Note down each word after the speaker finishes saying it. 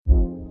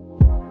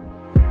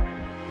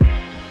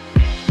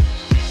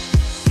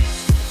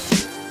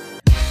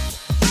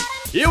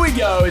Here we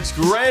go. It's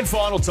grand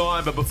final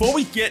time. But before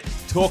we get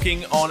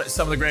talking on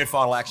some of the grand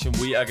final action,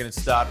 we are going to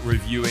start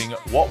reviewing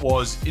what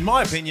was, in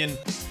my opinion,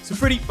 some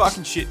pretty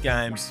fucking shit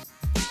games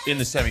in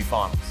the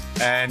semi-finals.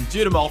 And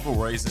due to multiple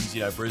reasons,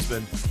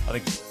 Brisbane, I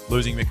think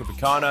losing Mika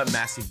Bukana,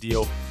 massive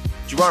deal.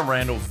 Jerome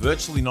Randall,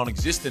 virtually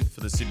non-existent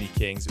for the Sydney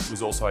Kings. It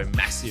was also a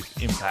massive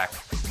impact.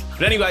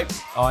 But anyway,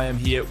 I am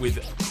here with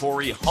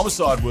Corey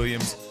Homicide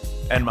Williams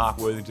and Mark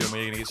Worthington.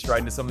 We're going to get straight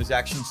into some of this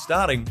action,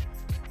 starting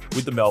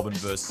with the Melbourne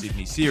versus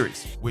Sydney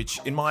series, which,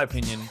 in my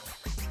opinion,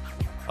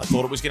 I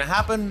thought it was going to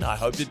happen. I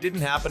hoped it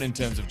didn't happen in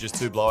terms of just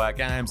two blowout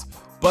games,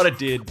 but it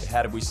did.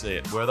 How did we see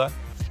it? Were they?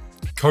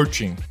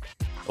 Coaching.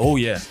 Oh,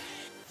 yeah.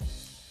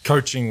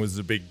 Coaching was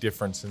the big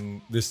difference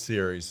in this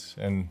series.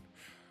 And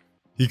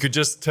you could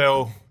just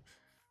tell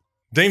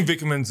Dean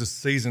Vickerman's a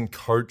seasoned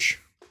coach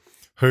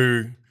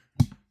who,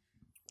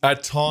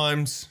 at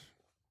times,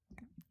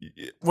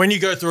 when you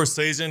go through a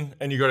season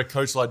and you got a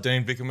coach like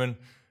Dean Vickerman,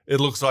 it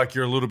looks like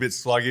you're a little bit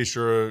sluggish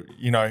or,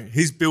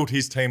 he's built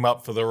his team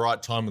up for the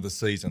right time of the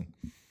season.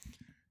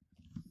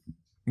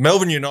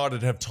 Melbourne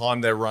United have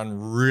timed their run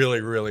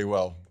really, really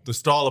well. The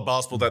style of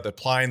basketball that they're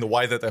playing, the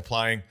way that they're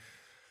playing.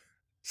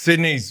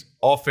 Sydney's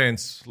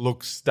offense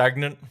looked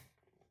stagnant.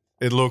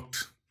 There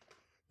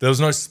was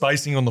no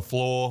spacing on the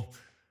floor.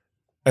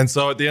 And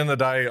so at the end of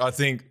the day, I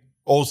think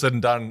all said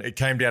and done, it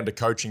came down to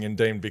coaching and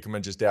Dean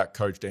Vickerman just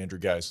out-coached Andrew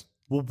Gaze.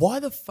 Well, why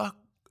the fuck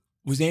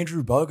was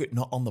Andrew Bogut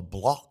not on the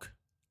block?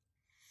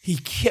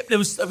 It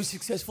was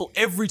successful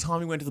every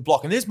time he went to the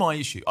block. And there's my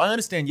issue. I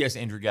understand, yes,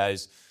 Andrew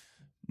Gaze,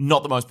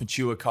 not the most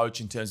mature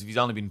coach in terms of he's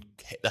only been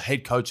the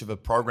head coach of a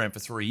program for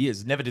 3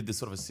 years. Never did the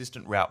sort of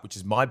assistant route, which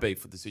is my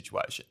beef with the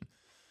situation.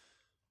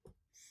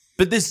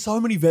 But there's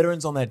so many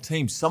veterans on that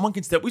team. Someone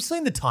can step. We've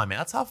seen the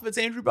timeouts. Half of it's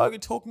Andrew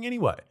Bogut talking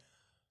anyway.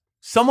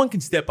 Someone can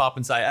step up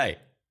and say, hey,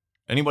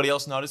 anybody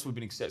else notice we've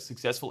been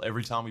successful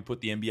every time we put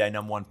the NBA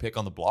number one pick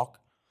on the block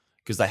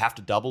because they have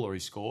to double or he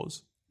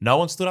scores? No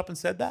one stood up and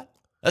said that?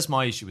 That's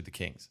my issue with the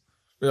Kings.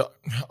 Yeah,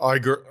 I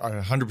agree. I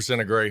 100%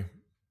 agree.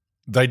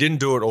 They didn't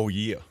do it all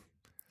year.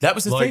 That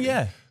was the thing,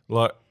 yeah.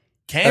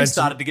 Cam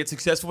started to get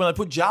successful when they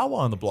put Jawa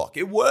on the block.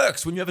 It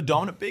works when you have a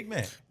dominant big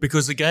man.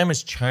 Because the game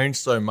has changed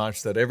so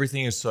much that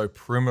everything is so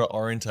perimeter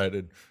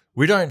orientated.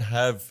 We don't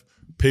have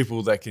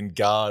people that can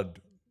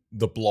guard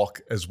the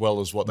block as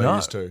well as what they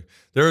used to.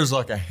 There is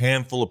like a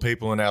handful of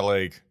people in our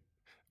league.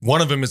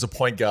 One of them is a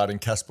point guard in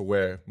Casper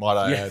Ware, might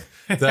I add,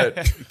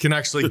 that can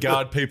actually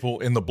guard people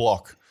in the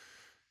block.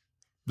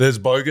 There's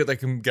Bogut that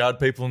can guard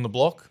people in the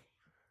block.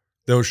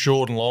 There was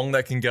Short and Long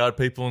that can guard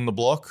people in the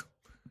block.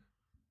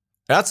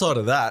 Outside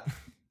of that,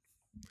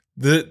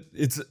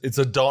 it's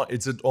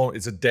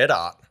a dead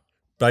art,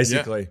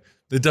 basically.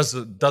 Yeah.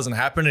 It doesn't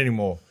happen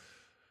anymore.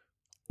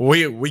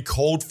 We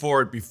called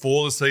for it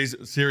before the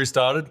series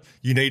started.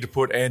 You need to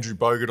put Andrew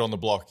Bogut on the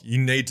block. You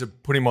need to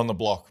put him on the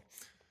block.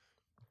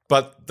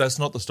 But that's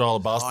not the style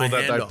of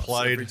basketball that they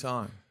played every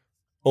time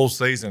all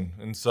season.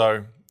 And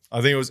so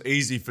I think it was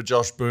easy for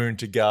Josh Boone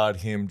to guard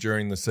him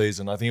during the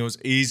season. I think it was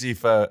easy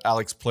for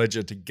Alex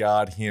Pledger to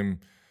guard him,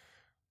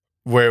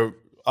 where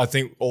I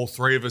think all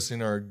three of us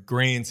in our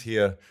agreement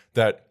here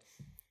that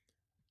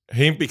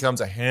he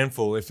becomes a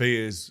handful if he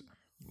is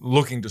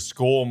looking to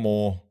score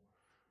more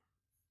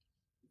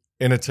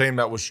in a team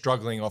that was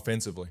struggling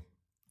offensively.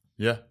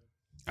 Yeah.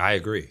 I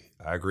agree.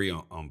 I agree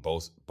on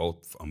both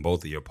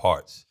of your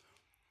parts.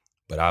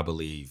 But I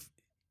believe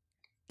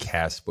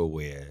Casper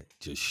Ware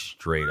just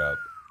straight up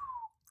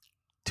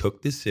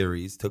took the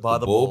series, took the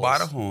bull by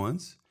the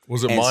horns.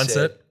 Was it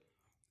mindset?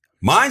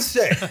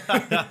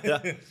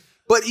 Mindset.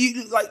 But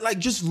you like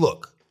just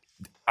look.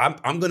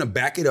 I'm gonna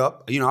back it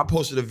up. I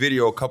posted a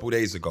video a couple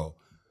days ago,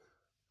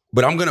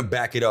 but I'm gonna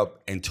back it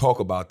up and talk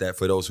about that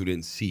for those who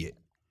didn't see it.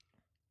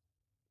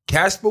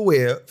 Casper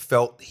Ware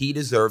felt he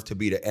deserved to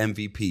be the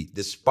MVP,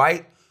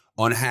 despite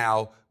on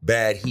how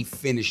bad he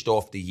finished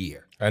off the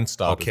year. And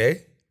started.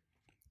 Okay?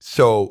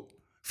 So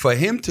for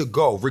him to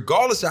go,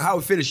 regardless of how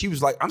he finished, he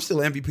was like, I'm still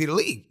MVP of the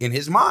league in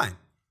his mind.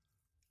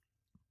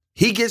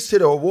 He gets to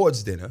the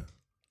awards dinner.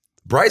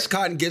 Bryce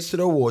Cotton gets to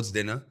the awards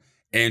dinner.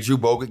 Andrew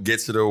Bogut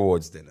gets to the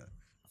awards dinner.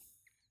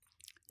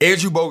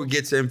 Andrew Bogut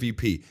gets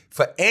MVP.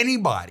 For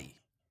anybody,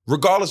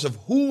 regardless of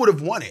who would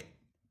have won it,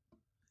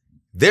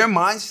 their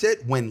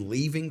mindset when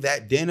leaving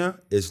that dinner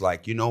is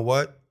like, you know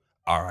what?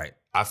 All right,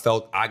 I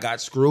felt I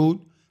got screwed.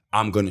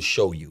 I'm going to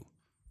show you.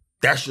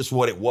 That's just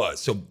what it was.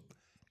 So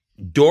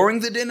during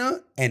the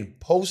dinner and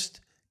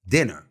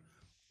post-dinner,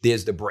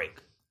 there's the break.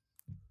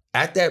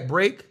 At that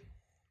break,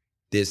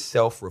 there's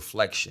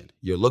self-reflection.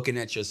 You're looking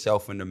at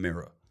yourself in the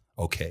mirror.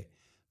 Okay,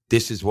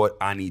 this is what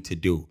I need to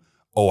do.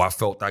 Oh, I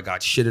felt I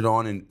got shitted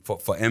on for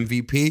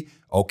MVP.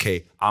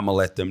 Okay, I'm going to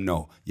let them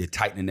know. You're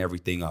tightening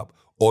everything up.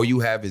 All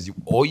you have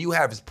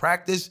is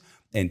practice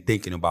and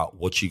thinking about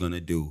what you're going to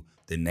do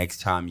the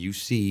next time you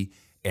see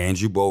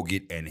Andrew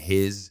Bogut and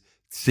his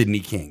Sydney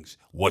Kings,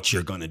 what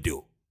you're going to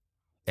do.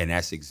 And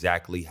that's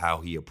exactly how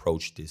he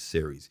approached this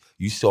series.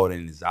 You saw it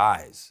in his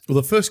eyes. Well,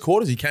 the first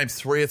quarters, he came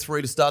 3 of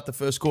 3 to start the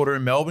first quarter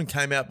in Melbourne,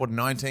 came out,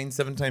 19,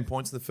 17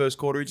 points in the first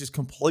quarter. He just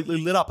completely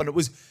lit up. And it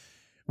was,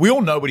 we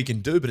all know what he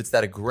can do, but it's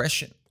that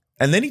aggression.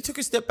 And then he took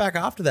a step back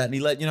after that and he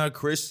let,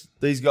 Chris,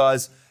 these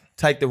guys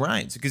take the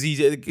reins because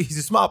he's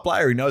a smart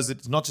player. He knows that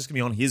it's not just going to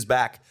be on his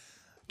back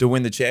to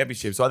win the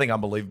championship. So I think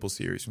unbelievable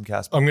series from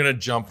Casper. I'm going to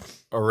jump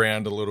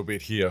around a little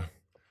bit here.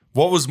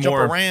 What was more...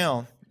 Jump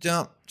around.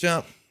 Jump.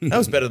 That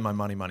was better than my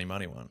money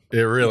one. It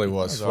really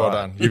was. Well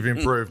done. You've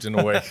improved in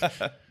a week.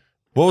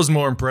 What was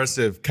more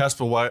impressive,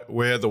 Casper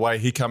Ware, the way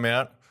he come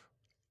out,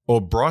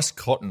 or Bryce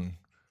Cotton,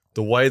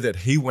 the way that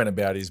he went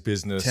about his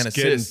business,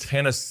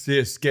 10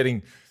 assists,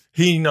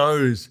 he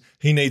knows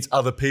he needs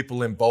other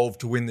people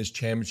involved to win this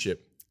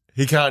championship.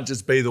 He can't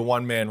just be the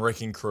one-man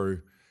wrecking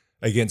crew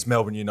against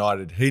Melbourne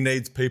United. He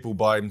needs people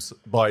by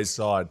his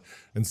side.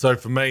 And so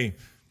for me,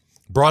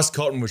 Bryce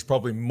Cotton was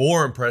probably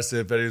more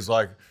impressive that he was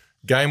like,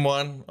 Game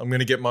 1, I'm going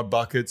to get my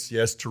buckets.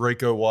 Yes,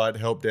 Tarico White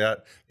helped out.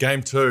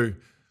 Game 2,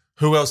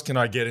 who else can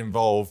I get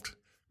involved?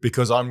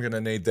 Because I'm going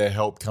to need their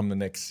help come the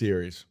next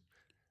series.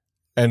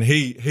 And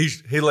he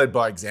led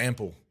by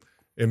example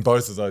in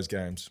both of those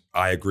games.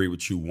 I agree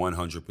with you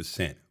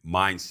 100%.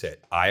 Mindset.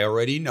 I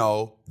already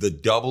know the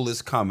double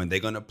is coming. They're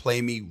going to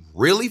play me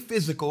really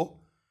physical.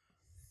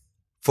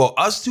 For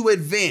us to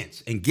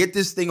advance and get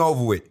this thing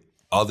over with,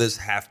 others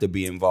have to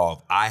be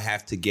involved. I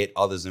have to get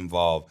others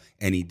involved.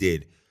 And he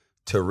did.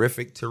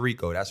 Terrific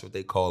Tarico. That's what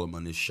they call him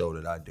on this show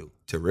that I do.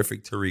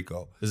 Terrific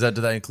Tarico. Do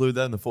they include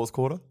that in the fourth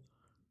quarter?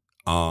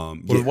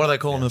 What do they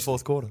call him in the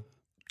fourth quarter?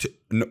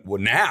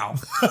 Now,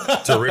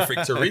 Terrific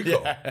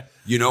Tarico.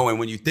 Yeah. And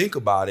when you think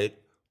about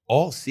it,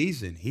 all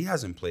season, he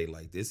hasn't played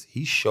like this.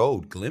 He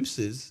showed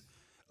glimpses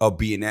of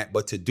being that.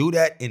 But to do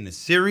that in the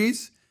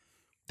series,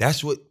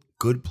 that's what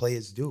good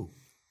players do.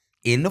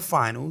 In the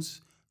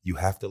finals, you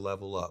have to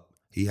level up.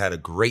 He had a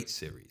great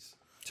series.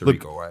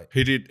 Tarico, right?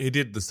 He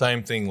did the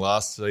same thing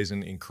last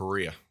season in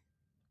Korea.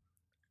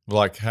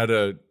 Had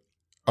a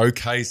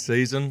okay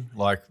season.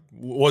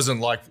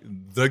 Wasn't like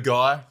the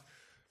guy.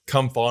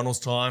 Come finals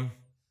time,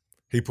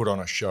 he put on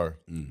a show.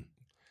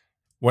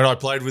 When I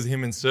played with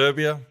him in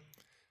Serbia,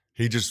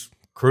 he just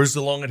cruised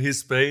along at his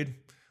speed.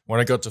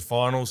 When I got to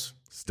finals,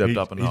 stepped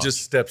up a notch. He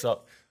just steps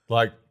up.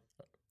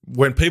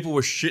 When people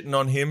were shitting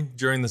on him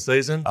during the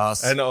season,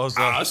 and I was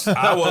like,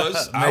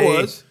 I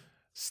was.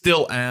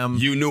 Still am.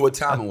 You knew what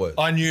time it was.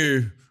 I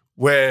knew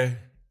where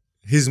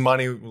his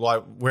money,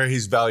 where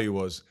his value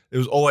was. It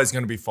was always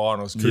going to be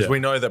finals because we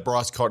know that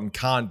Bryce Cotton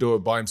can't do it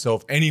by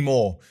himself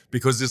anymore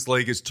because this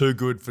league is too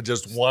good for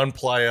just one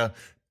player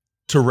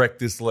to wreck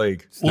this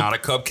league. It's not a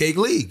cupcake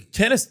league.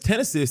 10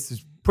 assists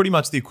is pretty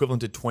much the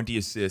equivalent to 20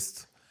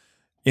 assists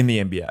in the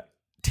NBA.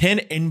 10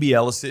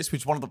 NBL assists,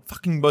 which is one of the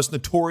fucking most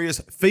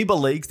notorious FIBA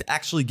leagues to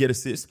actually get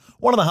assists.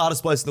 One of the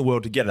hardest places in the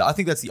world to get it. I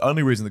think that's the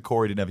only reason that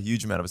Corey didn't have a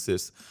huge amount of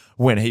assists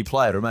when he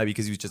played, or maybe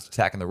because he was just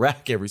attacking the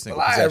rack every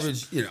single possession.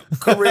 I average,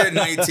 career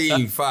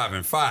 19, 5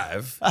 and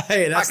 5.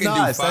 Hey, that's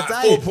nice. Do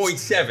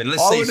 4.7.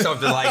 Let's say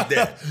something like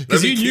that.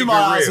 Because you knew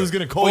my ass was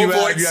going to call you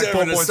out if you had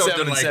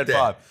 4.7 and said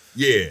 5.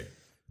 Yeah.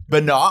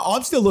 But no,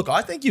 I'm still, look,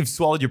 I think you've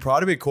swallowed your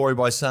pride a bit, Corey,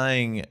 by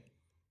saying,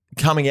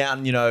 coming out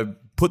and,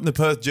 putting the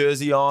Perth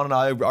jersey on, and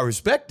I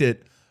respect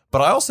it.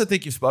 But I also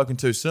think you've spoken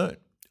too soon.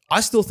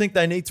 I still think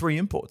they need 3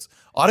 imports.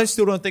 I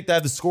still don't think they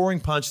have the scoring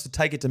punch to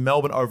take it to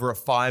Melbourne over a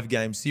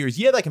 5-game series.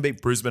 Yeah, they can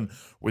beat Brisbane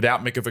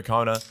without Mika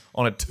Vukona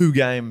on a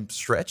 2-game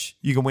stretch.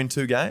 You can win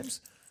 2 games.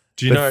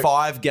 Do you know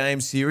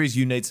 5-game series,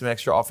 you need some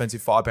extra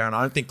offensive firepower, and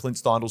I don't think Clint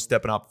Steindel's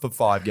stepping up for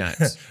 5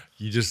 games.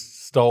 You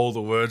just stole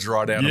the words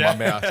right out of my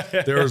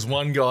mouth. There was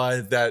one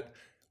guy that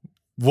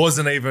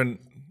wasn't even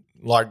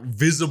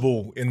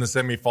visible in the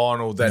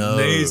semi-final that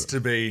needs to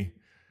be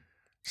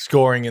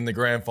scoring in the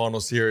grand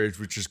final series,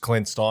 which is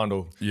Clint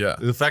Steindl. Yeah.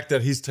 The fact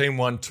that his team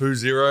won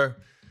 2-0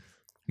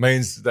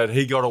 means that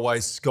he got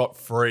away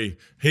scot-free.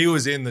 He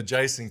was in the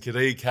Jason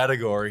Kadee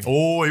category.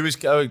 Oh, he was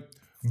going.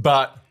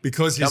 But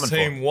because his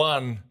team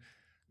won,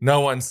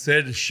 no one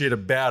said shit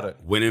about it.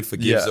 Winning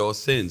forgives all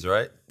sins,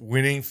 right?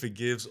 Winning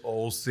forgives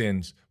all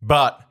sins.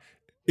 But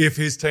if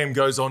his team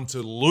goes on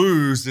to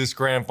lose this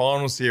grand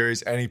final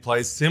series and he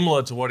plays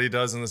similar to what he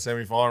does in the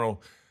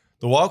semi-final,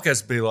 the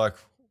Wildcats be like,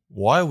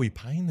 why are we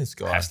paying this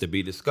guy? Has to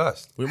be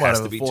discussed. We might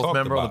have a 4th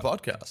member on the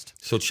podcast.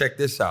 So check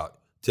this out.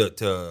 To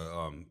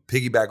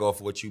piggyback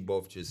off what you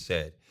both just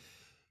said,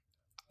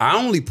 I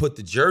only put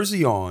the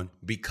jersey on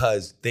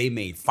because they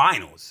made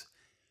finals.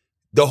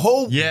 The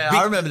whole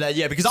I remember that.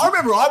 Yeah, because I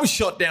remember I was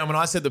shot down when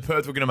I said the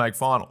Perth were going to make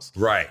finals.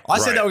 Right. I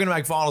said they were going to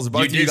make finals, and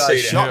both you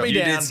guys shot me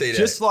down.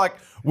 Just like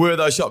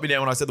Wertho shot me down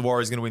when I said the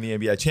Warriors were going to win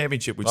the NBA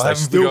championship, which they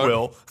still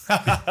will.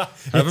 I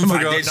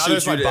did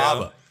shoot you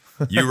down.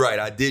 You're right.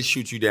 I did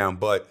shoot you down,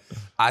 but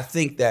I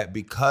think that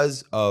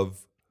because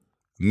of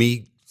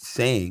me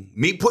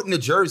putting the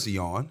jersey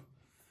on,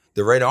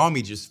 the Red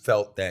Army just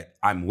felt that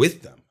I'm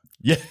with them.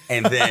 Yeah.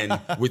 And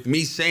then with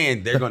me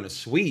saying they're going to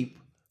sweep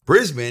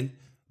Brisbane,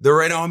 the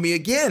Red Army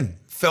again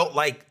felt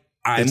like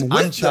I'm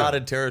with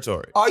uncharted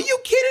territory. Are you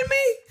kidding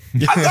me?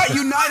 I got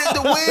United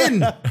to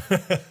win.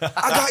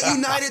 I got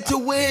United to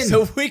win.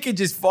 So we could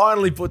just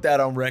finally put that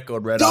on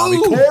record, Red Dude. Army.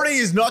 Corny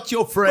is not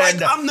your friend.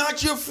 Like, I'm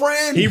not your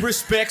friend. He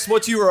respects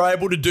what you were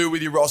able to do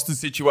with your roster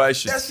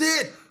situation. That's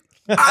it.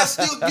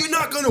 You're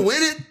not going to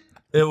win it.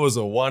 It was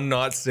a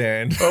one-night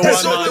stand.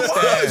 That's all it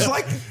was.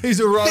 Like, He's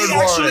a road they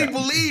warrior. actually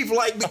believe,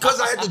 like, because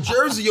I had the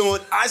jersey on,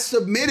 I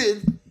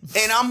submitted,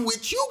 and I'm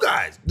with you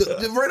guys.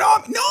 The Red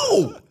Army.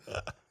 No.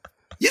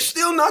 You're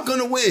still not going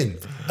to win.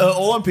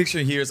 All I'm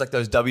picturing here is like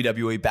those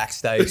WWE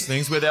backstage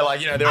things where they're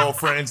like, they're all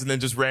friends and then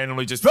just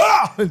randomly just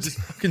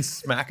fucking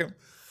smack them.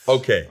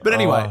 Okay. But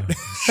anyway.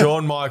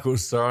 Shawn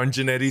Michaels throwing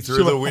Jannetty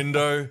through the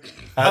window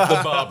at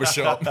the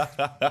barbershop.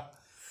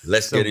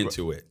 Let's get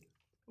into it.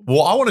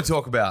 Well, I want to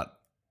talk about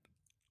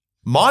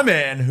my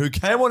man who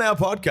came on our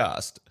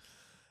podcast,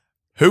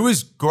 who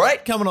was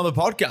great coming on the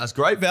podcast,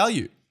 great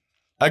value.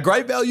 A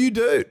great value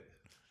dude.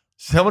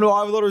 Someone who I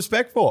have a lot of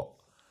respect for.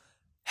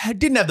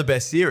 Didn't have the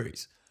best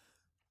series.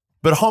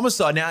 But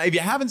Homicide, now, if you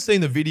haven't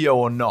seen the video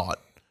or not,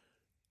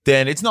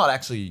 then it's not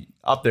actually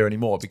up there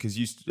anymore because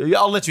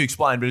I'll let you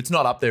explain, but it's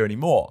not up there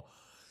anymore.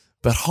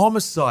 But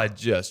Homicide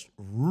just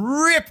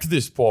ripped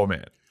this poor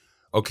man.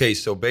 Okay,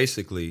 so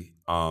basically,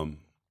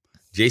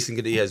 Jason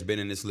Kadee has been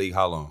in this league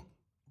how long?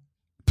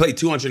 Played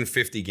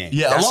 250 games.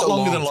 Yeah, That's a lot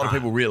longer long than a lot of time.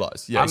 people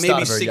realize. Yeah, he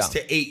maybe started very 6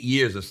 young. to 8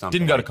 years or something.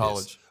 Didn't go to like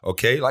college. this.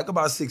 Okay, like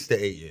about 6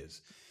 to 8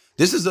 years.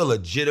 This is a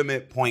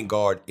legitimate point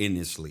guard in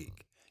this league.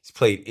 He's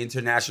played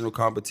international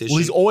competition. Well,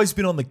 he's always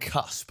been on the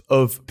cusp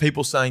of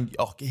people saying,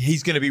 oh,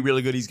 he's going to be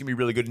really good, he's going to be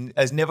really good, and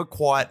has never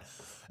quite,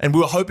 and we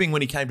were hoping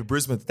when he came to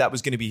Brisbane that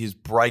was going to be his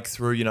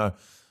breakthrough.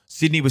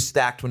 Sydney was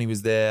stacked when he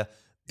was there.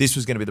 This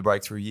was going to be the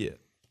breakthrough year.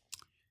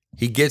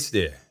 He gets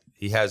there.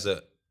 He has an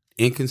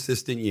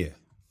inconsistent year.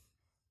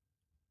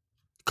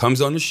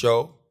 Comes on the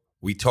show.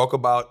 We talk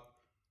about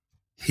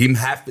him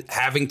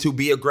having to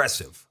be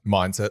aggressive.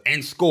 Mindset.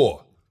 And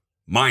score.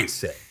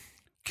 Mindset.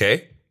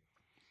 Okay?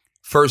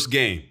 First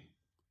game,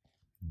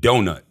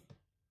 donut,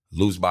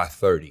 lose by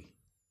 30.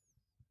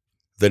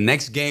 The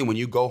next game, when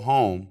you go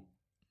home,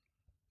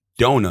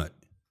 donut,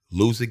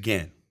 lose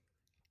again.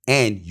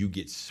 And you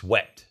get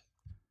swept.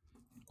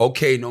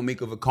 Okay, no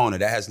Mika Vukona.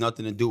 That has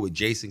nothing to do with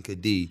Jason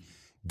Kadee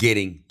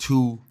getting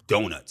 2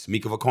 donuts.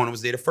 Mika Vukona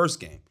was there the first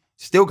game.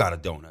 Still got a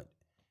donut.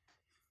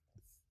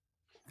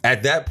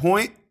 At that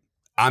point,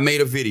 I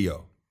made a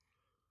video.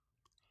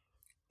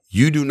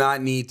 You do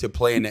not need to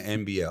play in the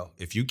NBL.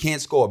 If you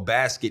can't score a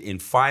basket in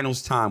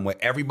finals time where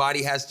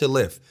everybody has to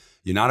lift,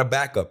 you're not a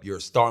backup. You're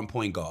a starting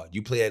point guard.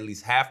 You play at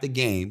least half the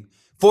game,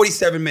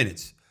 47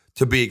 minutes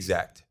to be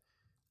exact,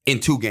 in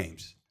 2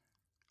 games.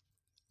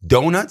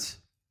 Donuts?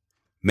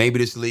 Maybe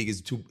this league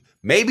is too...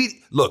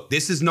 Maybe, look,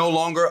 this is no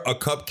longer a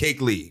cupcake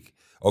league,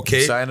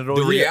 okay?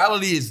 The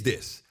reality is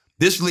this.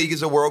 This league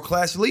is a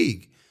world-class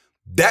league.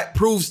 That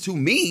proves to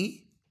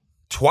me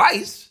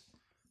twice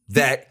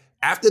that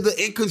after the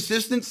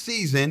inconsistent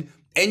season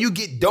and you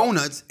get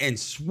donuts and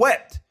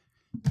swept,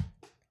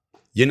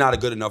 you're not a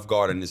good enough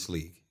guard in this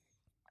league.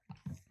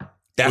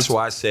 That's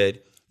why I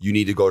said you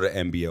need to go to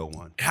NBL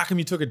 1. How come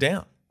you took it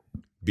down?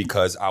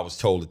 Because I was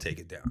told to take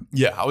it down.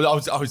 Yeah, I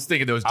was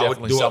thinking there was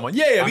definitely someone.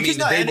 Yeah, I because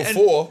mean, the day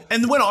before.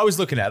 And when I was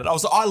looking at it,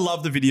 I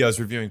love the videos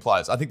reviewing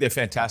players. I think they're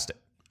fantastic.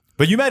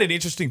 But you made an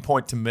interesting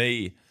point to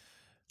me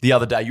the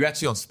other day. You're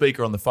actually on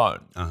speaker on the phone.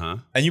 Uh-huh.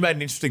 And you made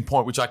an interesting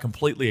point, which I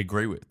completely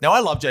agree with. Now,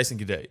 I love Jason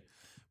Kadee,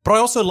 but I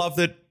also love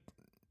that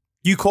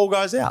you call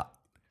guys out.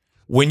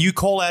 When you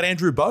call out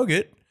Andrew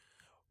Bogut,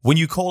 when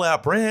you call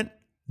out Brant,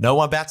 no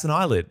one bats an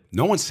eyelid.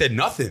 No one said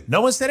nothing.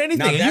 No one said anything.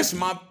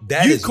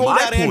 Now, You called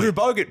out Andrew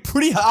Bogut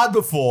pretty hard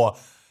before.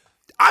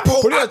 I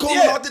called him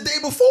out the day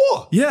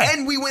before. Yeah.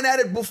 And we went at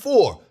it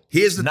before.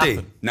 Here's the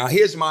thing. Now,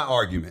 here's my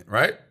argument,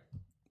 right?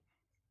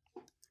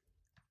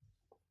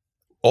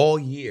 All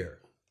year,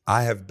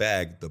 I have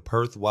bagged the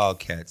Perth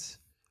Wildcats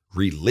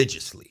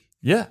religiously.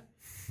 Yeah.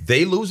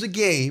 They lose a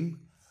game.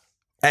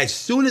 As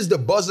soon as the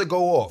buzzer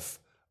go off,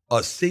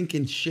 a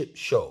sinking ship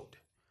showed.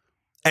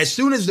 As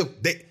soon as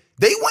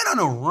they went on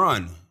a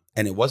run,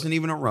 and it wasn't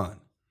even a run.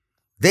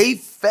 They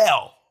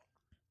fell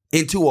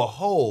into a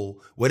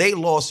hole where they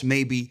lost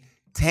maybe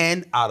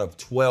 10 out of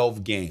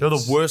 12 games. They're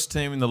the worst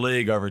team in the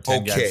league over a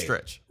 10-game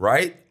stretch.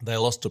 Right? They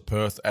lost to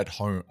Perth at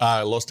home.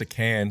 Lost to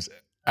Cairns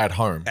at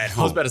home. I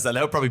was about to say, they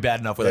were probably bad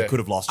enough where they could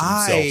have lost to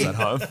themselves at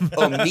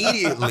home.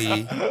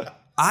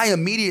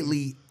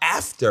 immediately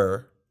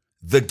after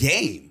the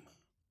game,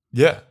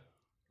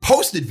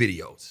 posted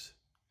videos.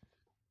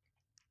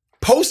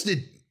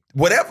 Posted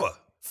whatever.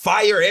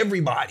 Fire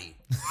everybody.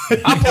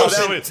 I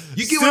posted.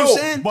 You get what I'm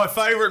saying? My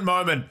favorite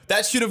moment.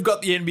 That should have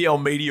got the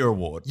NBL Media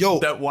Award. Yo,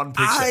 that one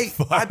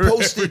picture. I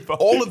posted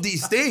all of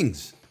these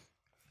things.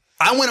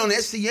 I went on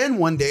SCN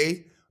one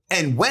day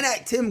and went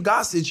at Tim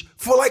Gossage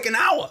for like an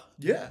hour.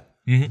 Yeah.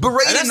 Berating And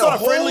that's the not a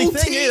whole friendly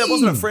thing. team. Yeah, that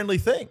wasn't a friendly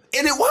thing.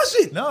 And it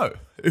wasn't. No.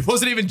 It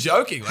wasn't even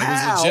joking. Like, it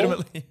was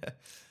legitimately.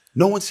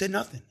 No one said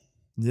nothing.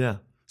 Yeah.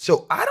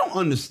 So I don't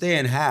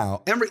understand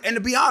how, and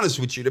to be honest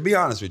with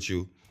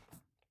you,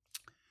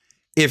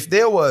 if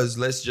there was,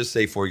 let's just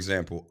say, for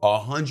example,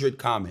 100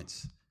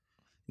 comments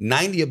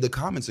 90 of the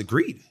comments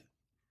agreed.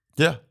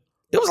 Yeah.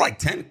 It was like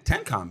 10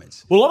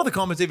 comments. Well, a lot of the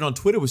comments even on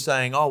Twitter were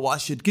saying, oh, why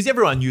should... Because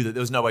everyone knew that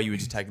there was no way you were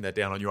just taking that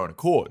down on your own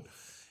accord.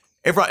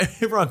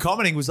 Everyone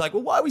commenting was like,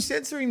 well, why are we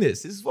censoring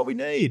this? This is what we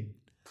need.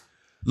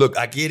 Look,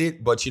 I get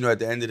it, but, at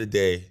the end of the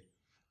day,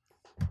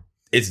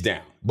 it's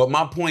down. But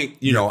my point,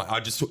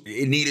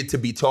 it needed to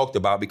be talked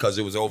about because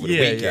it was over the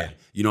weekend. Yeah.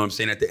 You know what I'm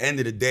saying? At the end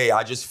of the day,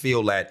 I just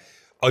feel that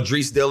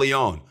Idris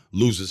DeLeon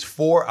loses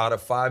 4 out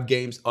of 5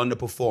 games,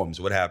 underperforms.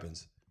 What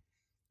happens?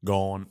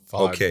 Gone.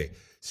 5. Okay.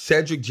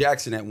 Cedric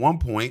Jackson at one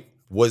point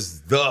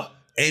was the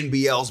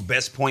NBL's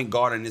best point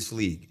guard in this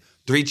league.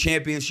 3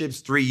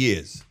 championships, 3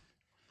 years.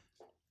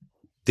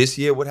 This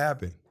year, what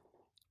happened?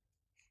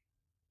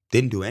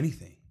 Didn't do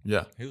anything.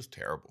 Yeah. He was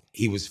terrible.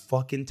 He was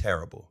fucking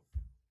terrible.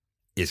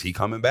 Is he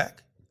coming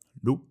back?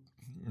 Nope.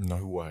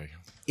 No way.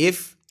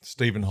 If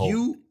Stephen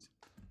Holt.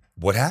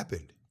 What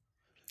happened?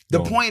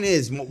 The point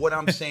is, what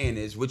I'm saying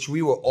is, which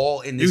we were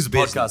all in this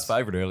business. He was a podcast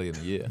favorite early in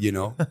the year.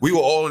 We were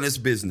all in this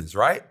business,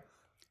 right?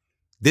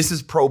 This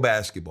is pro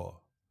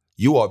basketball.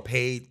 You are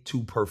paid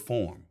to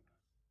perform.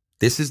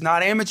 This is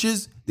not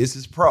amateurs. This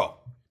is pro.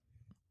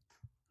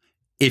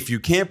 If you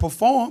can't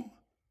perform,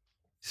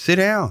 sit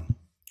down.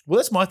 Well,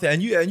 that's my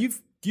thing. And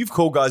you've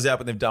called guys out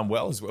when they've done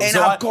well as well. And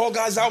I've called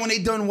guys out when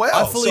they've done well.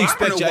 I fully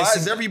expect Jason. Why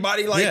is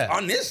everybody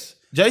on this?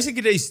 Jason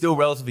Kidd is still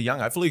relatively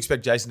young. I fully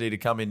expect Jason Kidd to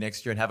come in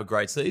next year and have a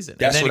great season.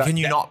 That's and then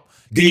what not?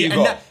 There you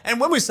go.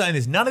 And when we're saying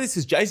this, none of this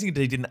is Jason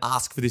Kidd didn't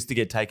ask for this to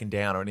get taken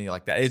down or anything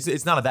like that.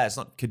 It's none of that. It's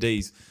not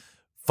Kidd's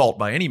fault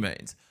by any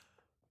means.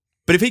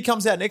 But if he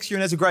comes out next year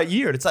and has a great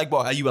year, and it's like,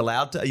 well, are you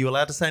allowed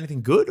to say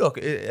anything good? Or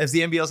as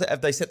the NBL,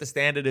 have they set the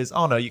standard as,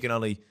 oh no, you can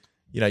only,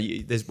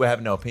 we're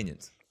having no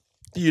opinions.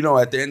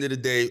 At the end of the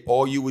day,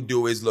 all you would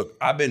do is, look,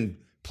 I've been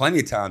plenty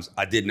of times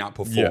I did not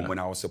perform when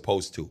I was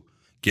supposed to.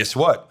 Guess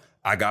what?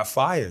 I got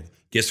fired.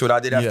 Guess what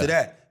I did after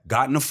that?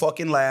 Got in the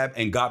fucking lab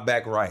and got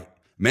back right.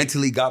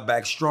 Mentally got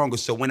back stronger.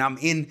 So when I'm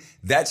in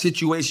that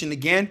situation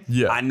again,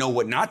 I know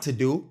what not to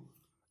do.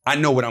 I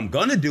know what I'm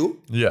going to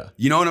do. Yeah.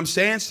 You know what I'm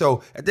saying?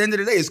 So at the end of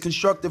the day, it's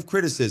constructive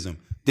criticism.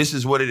 This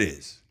is what it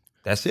is.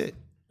 That's it.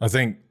 I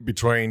think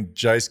between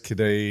Jace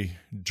Kidd,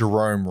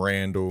 Jerome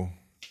Randall,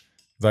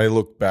 they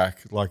look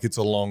back like it's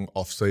a long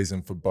off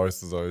season for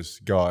both of those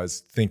guys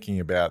thinking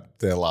about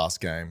their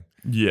last game.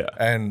 Yeah.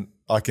 And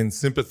I can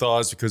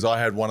sympathise because I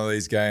had one of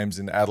these games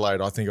in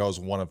Adelaide. I think I was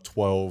one of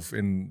 12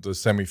 in the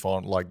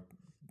semi-final, like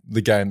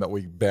the game that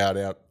we bowed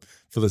out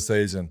for the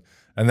season.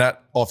 And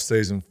that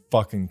off-season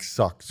fucking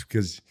sucks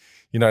because,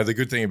 the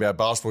good thing about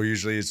basketball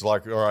usually is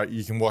like, all right,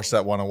 you can wash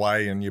that one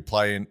away and you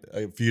play in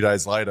a few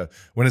days later.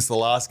 When it's the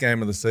last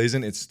game of the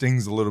season, it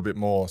stings a little bit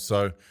more.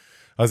 So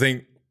I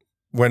think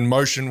when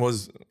emotion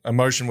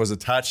was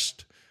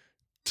attached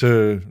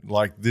to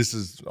like,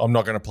 I'm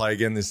not going to play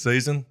again this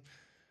season,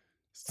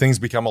 things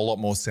become a lot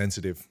more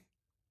sensitive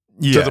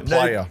to the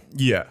player.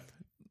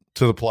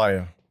 To the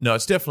player. No,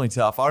 it's definitely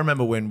tough. I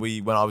remember when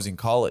I was in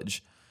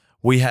college,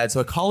 we had,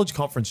 so college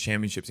conference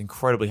championships,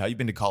 incredibly hard. You've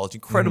been to college,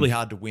 incredibly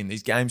hard to win.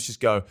 These games just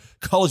go,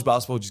 college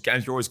basketball, just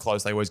games are always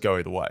close. They always go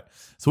either way.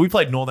 So we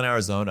played Northern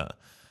Arizona,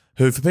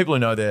 who, for people who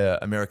know their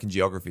American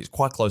geography, is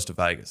quite close to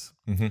Vegas.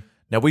 Mm-hmm.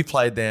 Now, we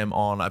played them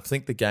I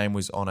think the game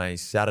was on a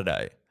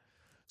Saturday.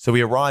 So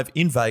we arrive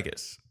in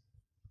Vegas,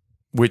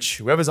 which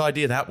whoever's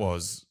idea that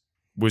was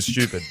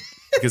stupid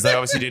because they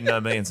obviously didn't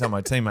know me and some of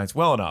my teammates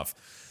well enough.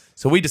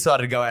 So we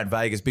decided to go out in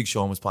Vegas. Big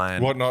Sean was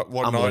playing. What night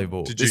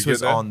did you get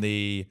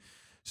there?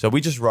 So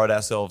we just wrote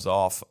ourselves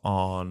off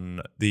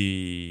on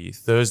the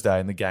Thursday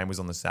and the game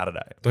was on the Saturday.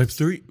 They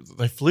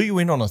flew you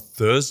in on a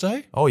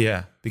Thursday? Oh,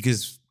 yeah.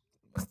 Because,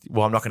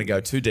 well, I'm not going to go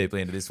too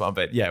deeply into this one,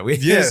 but yeah,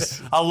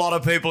 a lot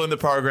of people in the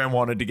program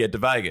wanted to get to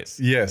Vegas.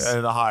 Yes.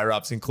 And the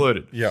higher-ups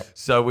included. Yeah.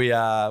 So we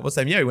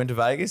went to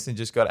Vegas and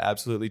just got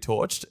absolutely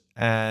torched.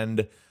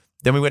 And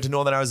then we went to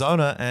Northern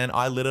Arizona and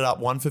I lit it up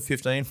 1 for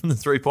 15 from the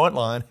three-point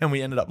line and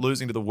we ended up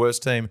losing to the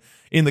worst team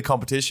in the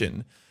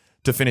competition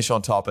to finish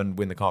on top and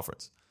win the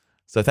conference.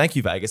 So thank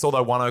you, Vegas.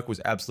 Although One Oak was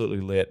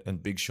absolutely lit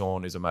and Big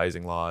Sean is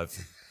amazing live.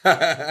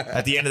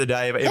 At the end of the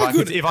day,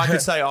 if I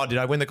could say, oh, did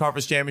I win the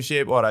conference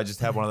championship or did I just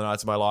have one of the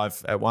nights of my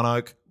life at One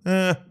Oak?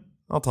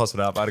 I'll toss it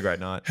up. I had a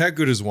great night. How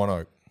good is One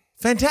Oak?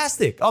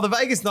 Fantastic. Oh, the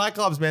Vegas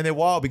nightclubs, man, they're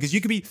wild because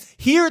you could be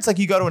here. It's like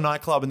you go to a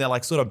nightclub and they're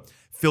like sort of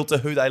filter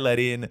who they let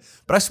in.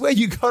 But I swear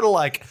you go to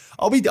like,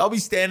 I'll be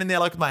standing there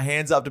like with my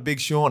hands up to Big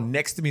Sean.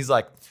 Next to me is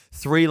like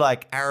 3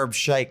 like Arab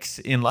sheikhs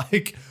in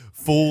like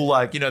full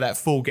like, that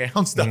full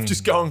gown stuff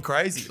just going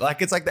crazy.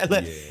 Like it's like that.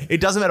 Yeah.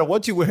 It doesn't matter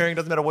what you're wearing. It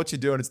doesn't matter what you're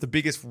doing. It's the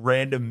biggest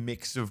random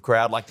mix of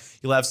crowd. Like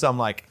you'll have some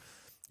like,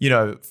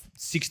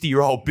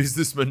 60-year-old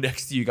businessman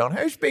next to you going,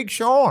 who's Big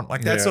Sean?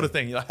 Like that sort of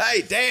thing. You're like,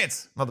 hey,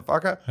 dance,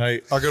 motherfucker.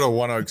 Hey, I got a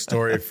One Oak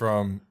story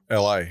from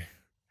LA.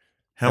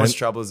 How much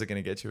trouble is it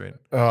going to get you in?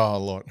 Oh, a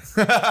lot.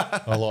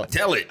 A lot.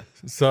 Tell it.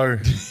 So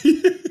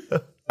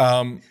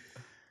I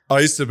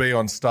used to be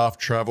on staff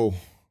travel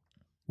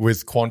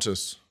with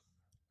Qantas.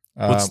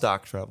 What's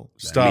Stark Travel?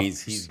 That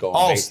means he's going.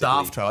 Oh,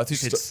 staff travel. I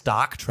think you said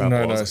Stark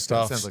Travel. No,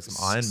 staff. Sounds like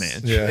some Iron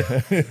Man.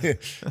 Yeah.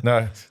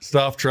 No,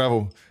 staff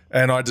travel.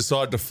 And I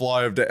decided to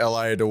fly over to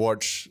LA to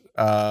watch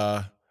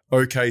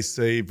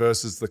OKC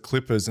versus the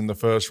Clippers in the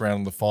first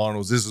round of the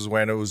finals. This is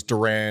when it was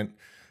Durant,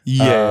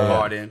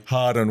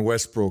 Harden,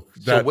 Westbrook.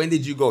 So when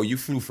did you go? You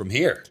flew from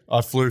here?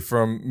 I flew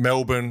from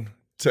Melbourne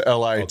to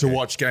LA to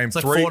watch Game It's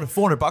like 3.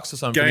 $400 or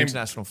something for an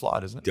international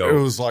flight, isn't it? It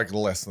was like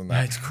less than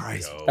that. That's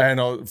crazy. And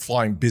I was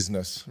flying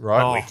business,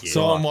 right? Oh,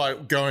 so I'm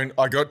like going,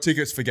 I got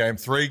tickets for Game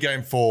 3,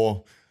 Game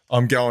 4.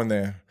 I'm going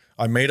there.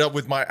 I meet up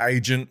with my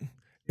agent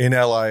in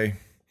LA.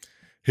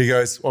 He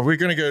goes, well, we're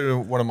going to go to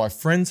one of my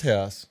friend's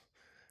house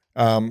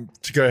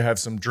to go have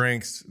some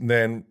drinks. And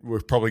then we're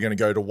probably going to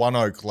go to One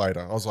Oak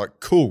later. I was like,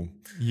 cool.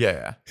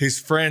 Yeah. His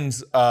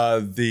friends are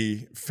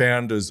the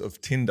founders of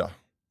Tinder.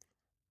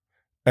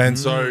 And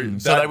so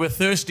they were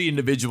thirsty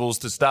individuals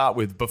to start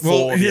with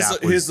before the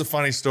app was... Here's the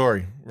funny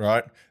story,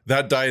 right?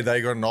 That day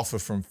they got an offer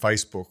from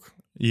Facebook.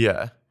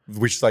 Yeah.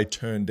 Which they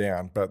turned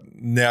down. But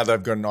now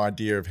they've got an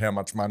idea of how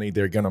much money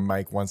they're going to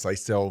make once they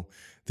sell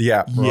the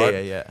app,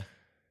 right? Yeah.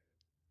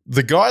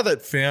 The guy that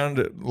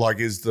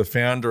is the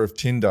founder of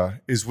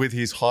Tinder is with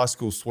his high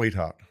school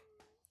sweetheart.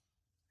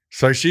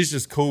 So she's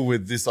just cool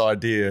with this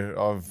idea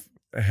of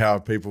how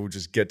people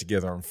just get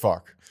together and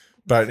fuck.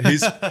 But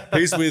he's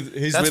with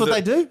That's what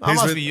they do? I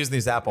must be using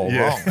this app all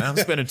wrong. I'm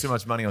spending too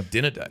much money on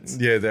dinner dates.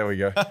 Yeah, there we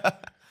go.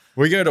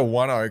 We go to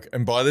One Oak,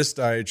 and by this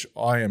stage,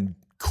 I am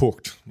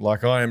cooked.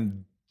 Like, I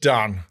am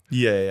done.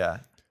 Yeah.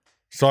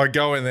 So I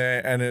go in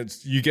there, and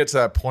you get to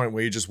that point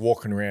where you're just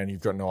walking around. You've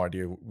got no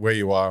idea where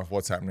you are,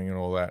 what's happening, and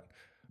all that.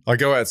 I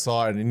go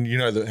outside, and you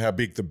know how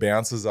big the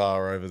bouncers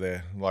are over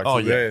there.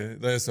 Like,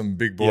 they're some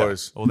big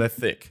boys. Yeah. Well, they're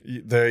thick.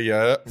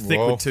 They're thick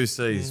with 2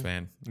 C's,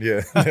 man.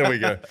 Yeah, there we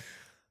go.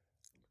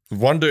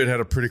 One dude had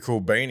a pretty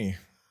cool beanie,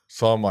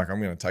 so I'm like, I'm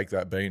going to take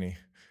that beanie.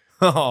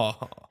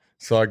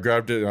 So I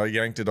grabbed it, and I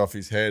yanked it off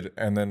his head,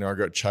 and then I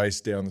got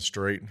chased down the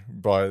street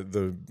by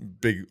the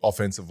big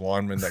offensive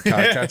lineman that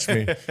can't catch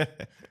me.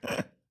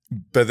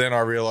 But then I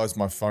realized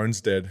my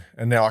phone's dead,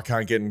 and now I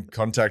can't get in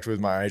contact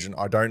with my agent.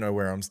 I don't know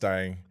where I'm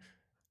staying.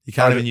 You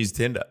can't even use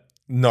Tinder?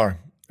 No,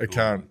 I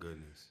can't. My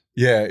goodness.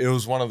 Yeah, it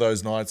was one of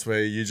those nights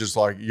where you just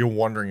you're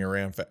wandering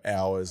around for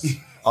hours.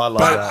 I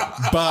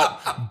love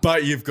that.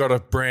 But you've got a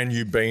brand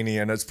new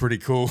beanie, and it's pretty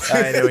cool.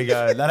 Hey, there we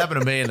go. That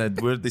happened to me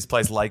we're at this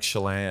place, Lake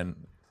Chelan.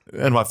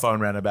 And my phone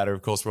ran out of battery.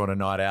 Of course, we're on a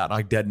night out. And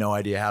I had no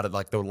idea how to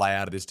the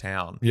layout of this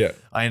town. Yeah.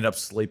 I ended up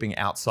sleeping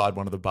outside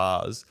one of the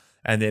bars.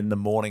 And then in the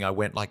morning, I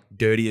went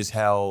dirty as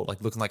hell,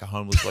 looking like a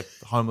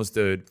homeless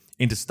dude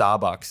into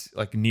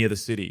Starbucks, near the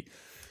city.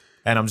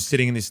 And I'm just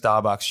sitting in this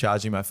Starbucks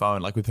charging my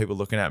phone, with people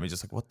looking at me,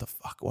 just what the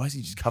fuck? Why is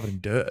he just covered in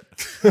dirt?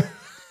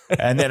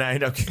 And then I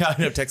ended up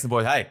texting the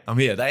boys, hey, I'm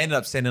here. They ended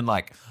up sending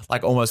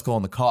almost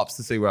calling the cops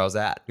to see where I was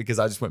at because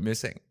I just went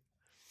missing.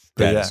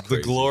 That's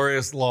the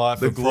glorious life.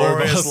 The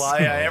glorious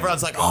life. Yeah,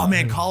 everyone's like, oh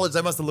man, college,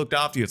 they must have looked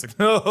after you. It's like,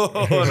 no,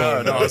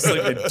 I was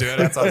sleeping in dirt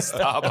outside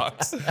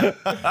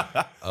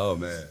Starbucks. Oh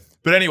man.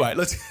 But anyway,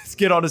 let's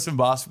get on to some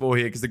basketball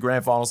here because the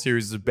Grand Final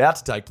Series is about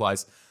to take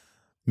place.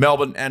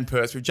 Melbourne and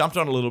Perth. We've jumped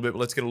on a little bit, but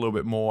let's get a little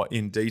bit more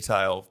in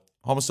detail.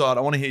 Homicide,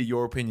 I want to hear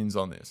your opinions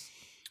on this.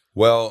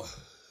 Well,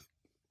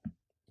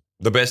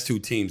 the best 2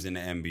 teams in the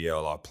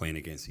NBL are playing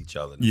against each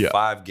other in a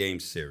 5-game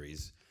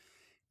series.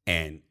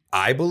 And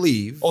I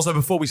believe... Also,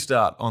 before we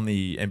start on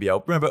the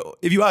NBL, remember,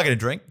 if you are going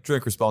to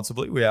drink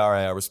responsibly. We are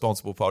a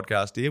responsible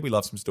podcast here. We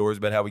love some stories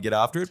about how we get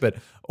after it, but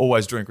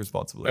always drink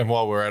responsibly. And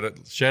while we're at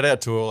it, shout out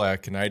to all our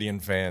Canadian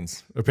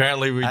fans.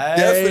 Apparently, we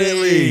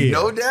definitely,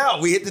 no doubt,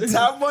 we hit the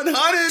top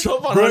 100.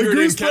 Top 100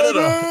 in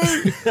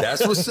Canada.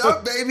 That's what's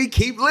up, baby.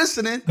 Keep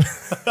listening.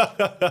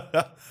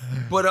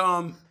 But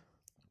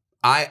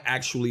I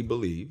actually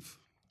believe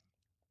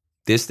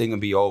this thing will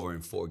be over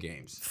in 4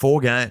 games.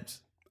 4 games?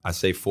 I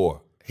say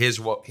 4.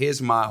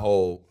 Here's my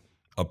whole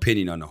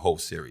opinion on the whole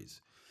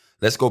series.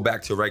 Let's go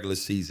back to regular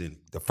season,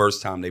 the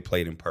first time they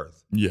played in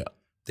Perth. Yeah.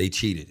 They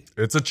cheated.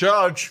 It's a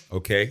charge.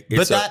 Okay.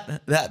 But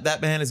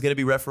that man is going to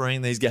be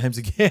refereeing these games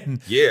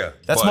again. Yeah.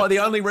 That's the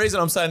only reason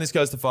I'm saying this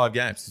goes to 5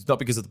 games. It's not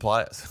because of the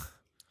players.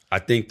 I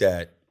think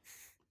that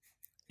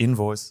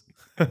invoice.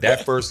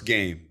 That first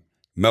game,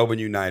 Melbourne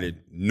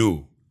United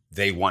knew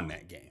they won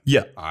that game.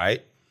 Yeah. All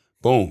right.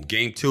 Boom.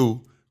 Game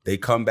 2, they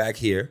come back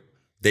here.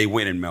 They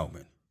win in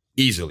Melbourne.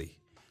 Easily.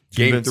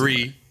 Game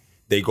 3,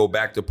 they go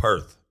back to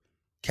Perth.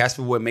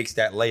 Casperwood makes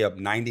that layup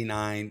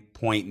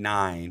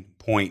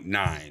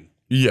 99.9.9.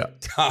 Yeah.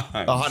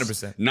 Times.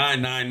 100%.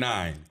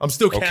 999. I'm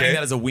still counting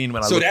that as a win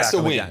when I look back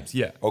on the games.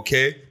 Yeah.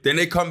 Okay. Then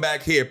they come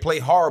back here, play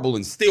horrible,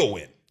 and still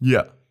win.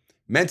 Yeah.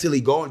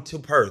 Mentally going to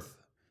Perth,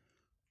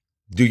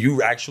 do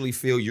you actually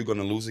feel you're going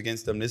to lose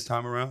against them this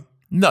time around?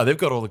 No, they've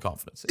got all the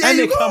confidence. And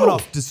they're coming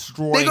off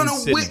destroying They're gonna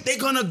Sydney. win.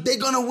 They're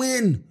gonna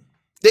win.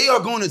 They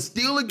are going to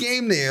steal a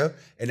game there,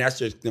 and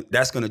that's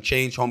going to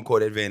change home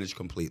court advantage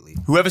completely.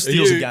 Whoever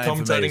steals a game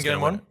commentating for me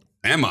game 1?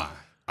 Am I?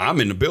 I'm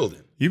in the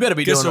building. You better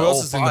be doing who all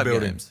else is in the 5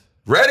 building? games.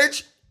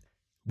 Redditch?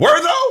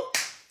 Wortho?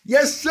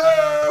 Yes, sir.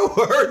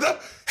 Wortho.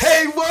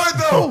 Hey,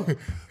 Wortho.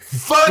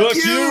 Fuck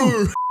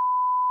you.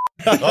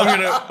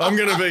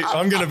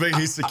 I'm gonna be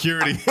his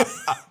security.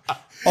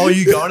 Oh, are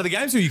you going to the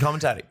games or are you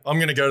commentating? I'm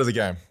going to go to the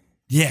game.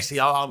 Yeah, see,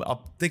 I'm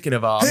thinking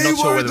of. I'm not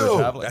sure whether we're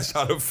traveling. That's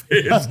how the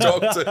fans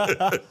talk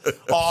to.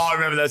 Oh, I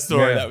remember that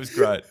story. Yeah. That was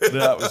great.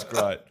 That was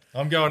great.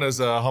 I'm going as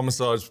a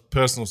Homicide's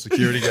personal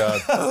security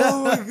guard.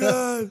 Oh my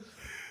God.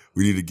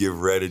 We need to give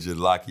Redditch and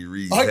Lockie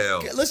Reed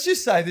hell. Let's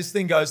just say this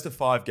thing goes to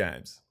 5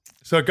 games.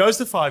 So it goes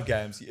to 5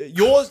 games.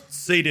 You're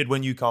seated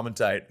when you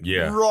commentate.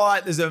 Yeah.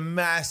 Right. There's a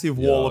massive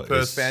wall of Perth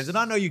it's- fans, and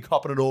I know you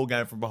copping it all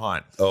game from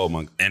behind. Oh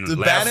my! And The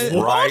left,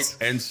 banner- right, What?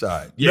 and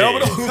side.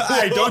 Melbourne,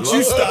 hey, don't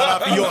you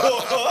start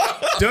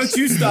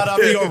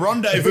after your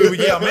rendezvous with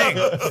Yao Ming.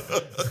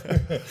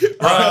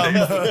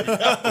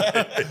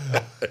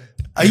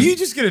 Are you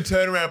just going to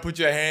turn around and put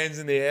your hands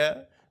in the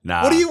air?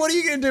 Nah. What are you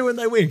going to do when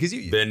they win? Because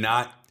They're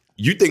not.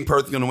 You think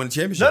Perth is going to win the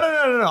championship?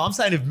 No. I'm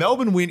saying if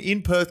Melbourne win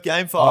in Perth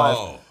Game 5,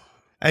 Oh,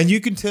 and you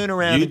can turn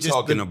around You and just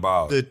talking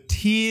about- the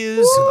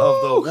tears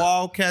of the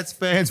Wildcats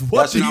fans.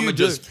 What that's do when I'm you gonna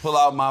do? just pull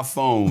out my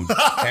phone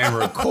and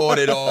record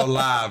it all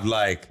live.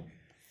 Like,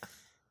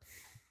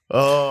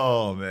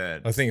 Oh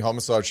man, I think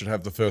Homicide should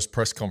have the first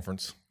press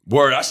conference.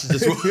 word. I should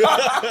just.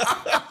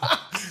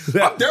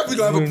 I'm definitely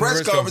gonna have a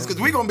press conference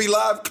because we're gonna be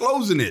live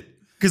closing it.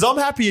 because I'm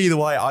happy either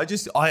way. I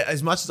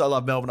as much as I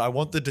love Melbourne, I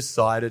want the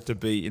decider to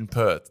be in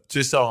Perth,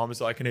 just so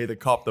I can either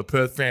cop the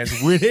Perth fans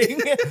winning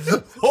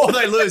or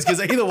they lose. Because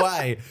either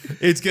way,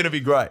 it's gonna be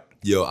great.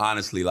 Yo,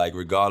 honestly, like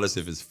regardless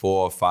if it's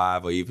 4 or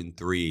 5 or even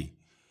 3,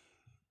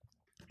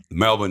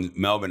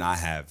 Melbourne, I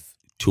have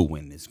to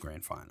win this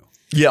grand final.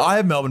 Yeah, I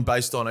have Melbourne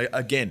based on,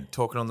 again,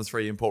 talking on the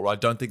 3 import, right? I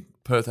don't think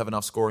Perth have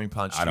enough scoring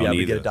punch to be able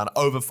to get it done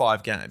over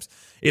 5 games.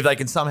 If they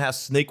can somehow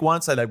sneak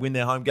one, say they win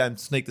their home game,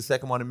 sneak the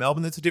second one in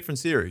Melbourne, that's a different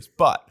series.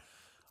 But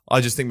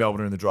I just think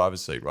Melbourne are in the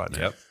driver's seat right now.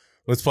 Yep.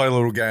 Let's play a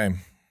little game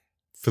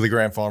for the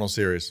grand final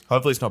series.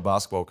 Hopefully it's not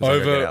basketball. 'Cause they're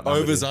gonna get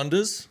outnumbered Overs, here.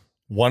 unders,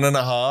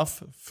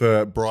 1.5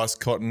 for Bryce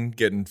Cotton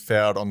getting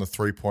fouled on the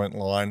 3-point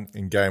line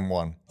in game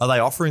 1. Are they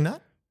offering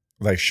that?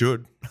 They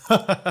should.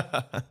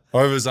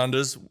 Overs,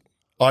 unders.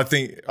 I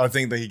think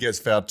that he gets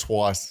fouled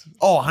twice.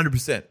 Oh,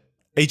 100%.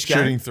 Each game?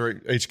 Shooting 3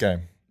 each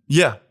game.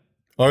 Yeah.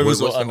 What's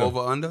Overs or the under? over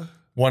under?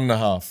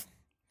 1.5.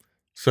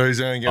 So he's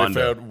going to get Under.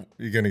 fouled.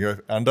 You're going to go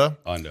under.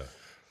 Under.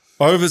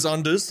 Overs,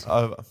 unders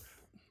Over.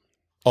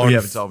 on you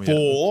haven't told me yet.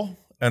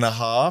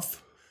 4.5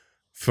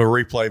 for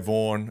replay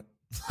Vaughan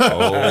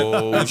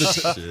Oh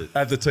shit.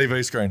 at the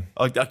TV screen.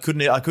 I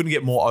couldn't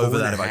get more over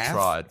that if I 4.5?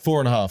 tried.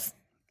 4.5.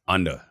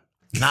 Under.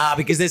 Nah,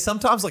 because there's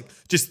sometimes like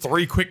just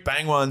 3 quick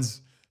bang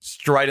ones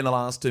straight in the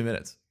last 2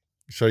 minutes.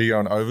 So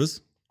you're going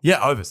overs?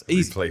 Yeah, overs.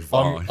 Easy. Play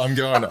Vaughn. I'm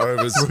going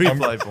overs.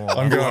 Replay Vaughan.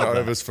 I'm going I love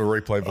that. overs for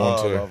replay Vaughan Oh,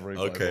 I too. love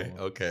replay Vaughan.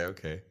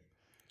 Okay.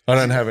 I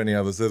don't have any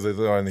others. They're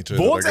the only 2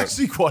 Vaughan's that I got.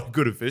 actually quite a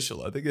good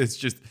official. I think it's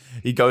just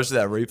he goes to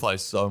that replay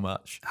so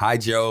much. Hi,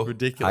 Joe.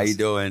 Ridiculous. How you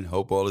doing?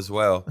 Hope all is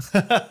well.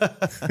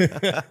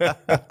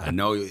 I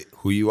know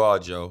who you are,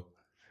 Joe.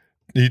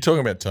 Are you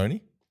talking about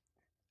Tony?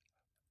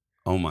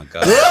 Oh my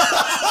God.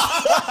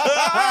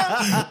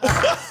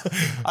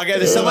 Okay,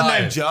 there's someone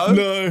named Joe.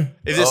 No.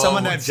 Is there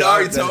someone named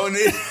Sorry, Joe?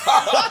 Tony.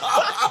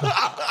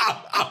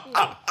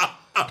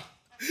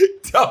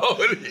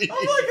 Tony.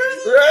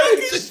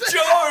 It's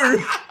Joe.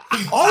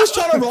 I was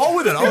trying to roll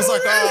with it. I was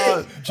like,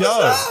 Joe.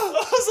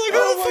 I was like,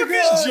 oh my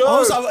God. I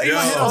was like, in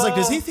my head, I was like,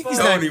 does he think his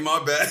Tony, name?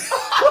 my bad.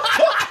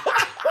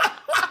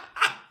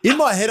 In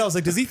my head, I was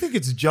like, does he think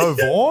it's Joe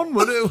Vaughan?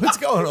 What's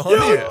going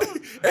on here?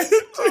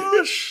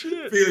 Oh,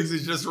 shit. Felix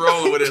is just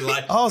rolling with it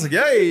like. I was like,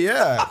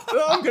 yeah.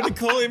 I'm going to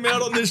call him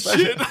out on this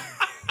shit.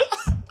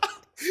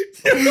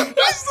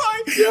 It's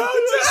like,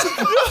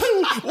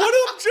 what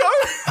up,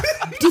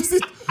 Joe?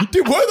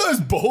 Were those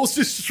balls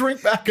just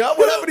shrink back up?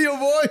 What happened to your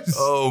voice?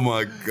 Oh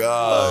my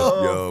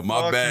God. Yo,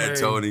 my fuck bad,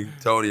 me.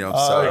 Tony, I'm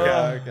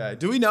sorry. Okay.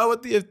 Do we know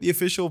what the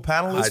official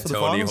panel is Hi, for the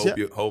Tony.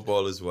 finals? Hope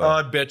all is well.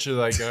 I bet you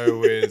they go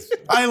with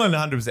Aylin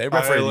 100%.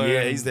 Referee of the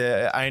year. Aylin. He's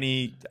there. Ain't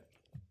he?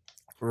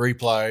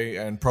 replay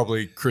and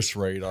probably Chris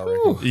Reed, I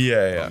reckon.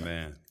 Yeah. Oh,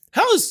 man.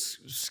 How is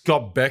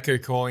Scott Becker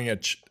calling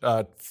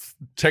a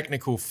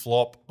technical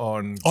flop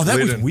on Oh, that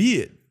was Glidden?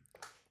 weird.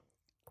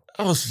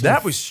 That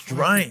was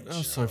strange. That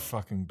was so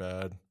fucking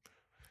bad.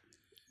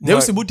 There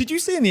was some. Well, did you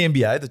see in the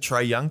NBA the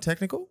Trae Young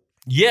technical?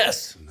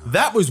 Yes.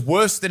 That was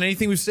worse than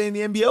anything we've seen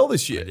in the NBL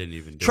this year. I didn't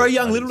even do Trae it.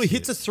 Young I didn't literally see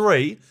hits it. a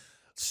 3,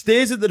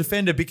 stares at the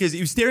defender because he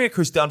was staring at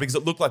Chris Dunn because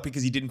it looked like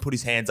because he didn't put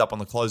his hands up on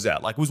the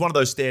closeout. Like it was one of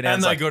those stare downs.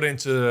 And they like, got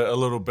into a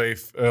little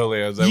beef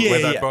earlier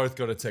where they both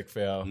got a tech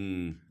foul.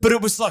 but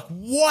it was like,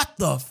 what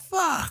the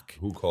fuck?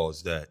 Who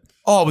calls that?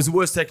 Oh, it was the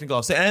worst technical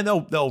I've seen. And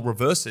they'll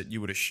reverse it, you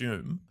would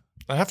assume.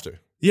 They have to.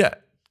 Yeah.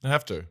 They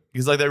have to.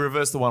 Because like they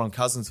reversed the one on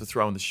Cousins for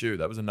throwing the shoe.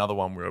 That was another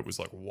one where it was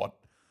like, what?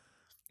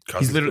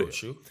 Cousins literally-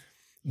 threw a shoe?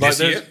 Like,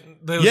 This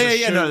there was Yeah, a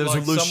yeah, shoe, no, there was a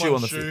like loose shoe someone's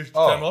on the shoe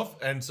field. came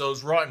off, and so it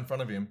was right in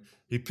front of him.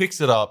 He picks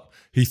it up.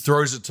 He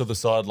throws it to the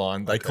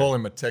sideline. They call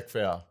him a tech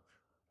foul.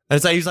 And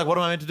it's like, he's like, what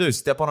am I meant to do?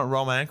 Step on it and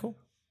roll my ankle?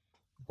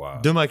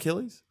 Wow. Do my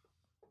Achilles?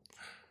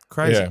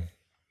 Crazy. Yeah.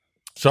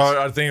 So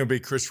I think it would be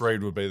Chris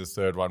Reed would be the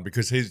third one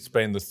because he's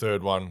been the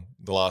third one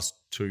the last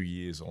 2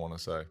 years, I want to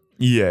say.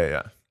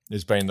 Yeah.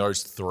 There's been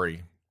those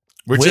 3.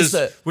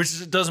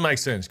 Which doesn't make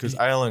sense because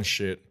Alen's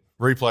shit,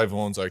 replay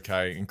Vaughan's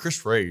okay, and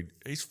Chris Reed,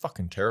 he's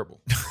fucking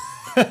terrible.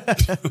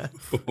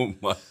 Oh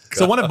my God.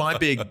 So one of my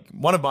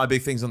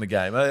big things on the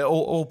game,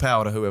 all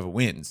power to whoever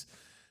wins.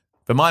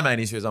 But my main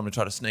issue is I'm going to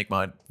try to sneak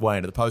my way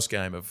into the post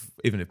game of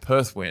even if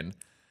Perth win.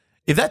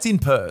 If that's in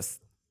Perth,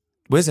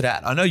 where's it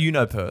at? I know you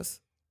know Perth.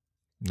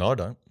 No, I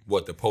don't.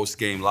 What, the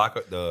post-game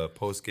lockup? The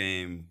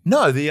post-game?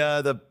 No,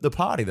 the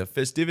party, the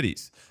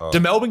festivities. Do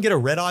Melbourne get a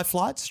red-eye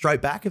flight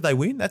straight back if they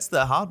win? That's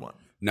the hard one.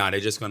 Nah,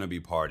 they're just going to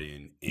be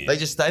partying. They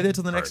just stay there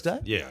till the next day?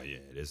 Yeah.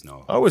 There's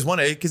no... I always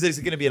wonder, because is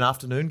it going to be an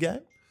afternoon game?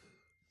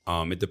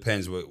 It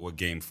depends what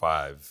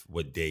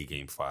day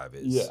game 5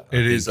 is. Yeah.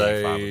 It is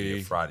game 5 will be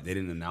a Friday. They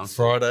didn't announce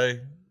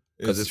Friday.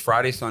 Because it's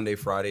Friday, Sunday,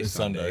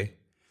 Sunday.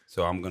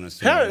 So I'm going to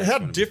say... How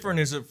different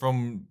is it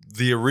from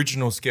the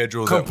original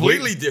schedule?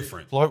 Completely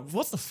different. Like,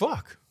 what the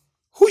fuck?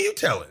 Who you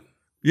telling?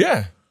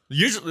 Yeah.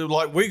 Usually,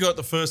 like, we got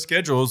the first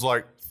schedule. It was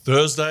like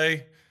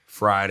Thursday,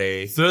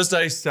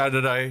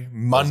 Saturday,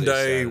 Monday,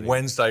 Saturday.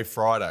 Wednesday,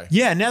 Friday.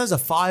 Yeah, now there's a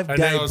 5-day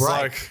And then it was break.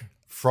 like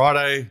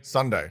Friday,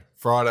 Sunday.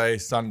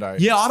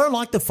 Yeah, I don't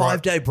like the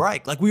 5-day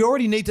break. Like, we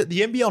already need to...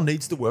 The NBL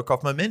needs to work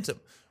off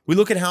momentum. We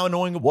look at how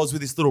annoying it was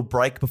with this little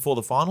break before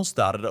the final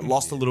started. It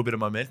lost a little bit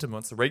of momentum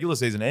once the regular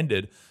season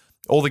ended.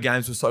 All the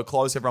games were so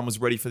close. Everyone was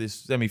ready for this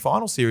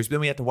semi-final series. But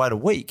then we had to wait a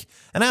week.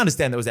 And I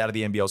understand that was out of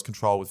the NBL's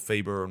control with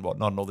FIBA and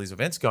whatnot and all these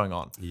events going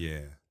on. Yeah.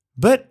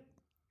 But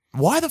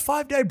why the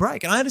 5-day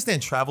break? And I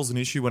understand travel's an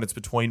issue when it's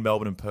between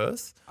Melbourne and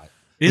Perth.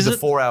 Is it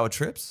 4-hour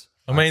trips?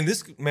 I mean,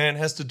 this man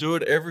has to do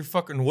it every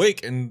fucking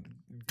week and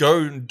go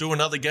and do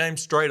another game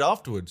straight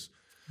afterwards.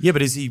 Yeah,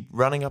 but is he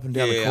running up and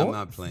down the court? Yeah, I'm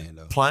not playing,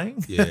 though.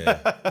 Playing? Yeah.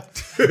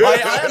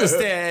 I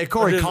understand.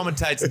 Corey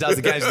commentates and does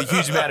the games with a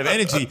huge amount of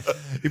energy.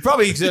 He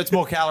probably exerts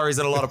more calories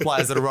than a lot of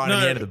players that are right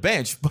on the end of the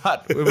bench,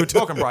 but we're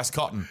talking Bryce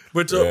Cotton.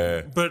 But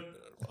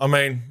I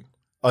mean,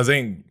 I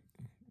think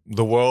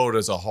the world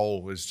as a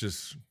whole is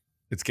just,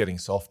 it's getting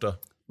softer.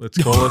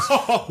 Let's call a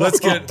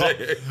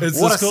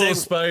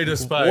spade a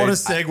spade. What a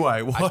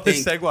segue. What a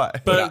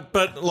segue.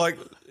 But like,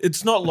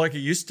 it's not like it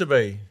used to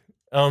be.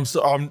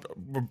 So I'm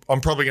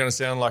probably going to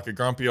sound like a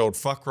grumpy old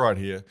fuck right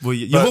here. Well,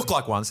 you look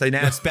like one, so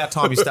now it's about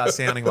time you start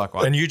sounding like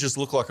one. And you just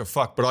look like a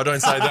fuck, but I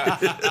don't say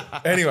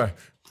that. Anyway,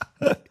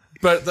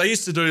 but they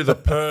used to do the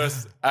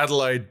Perth,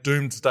 Adelaide,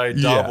 Doomsday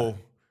double.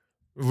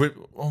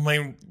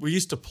 We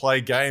used to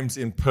play games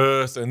in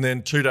Perth and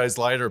then 2 days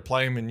later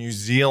play them in New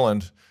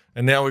Zealand.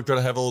 And now we've got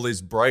to have all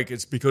these breaks.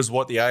 It's because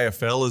what the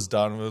AFL has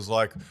done was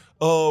like,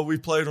 oh, we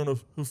played on a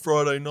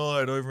Friday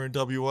night over in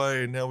WA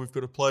and now we've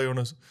got to play on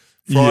a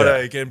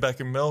Friday again back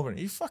in Melbourne. Are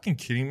you fucking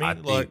kidding me? I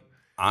think,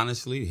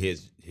 honestly,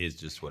 here's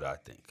just what I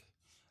think.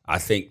 I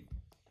think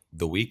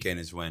the weekend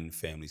is when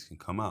families can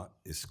come out.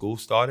 Is school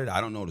started? I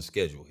don't know the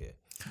schedule here.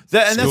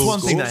 That's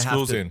one thing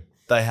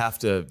they have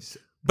to.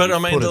 But I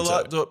mean,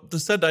 the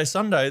Saturday,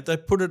 Sunday, they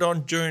put it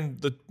on during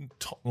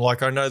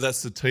I know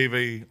that's the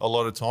TV a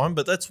lot of time,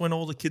 but that's when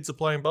all the kids are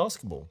playing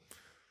basketball.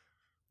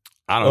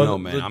 I don't know,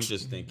 man. I'm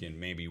just thinking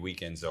maybe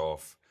weekends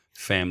off,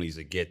 families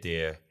will get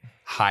their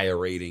higher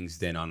ratings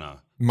than on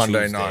a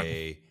Monday Tuesday,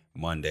 night.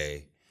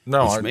 Monday.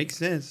 No, which makes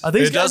sense.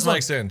 It does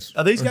make sense.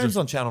 Are these games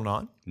on Channel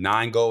 9?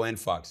 9 Go and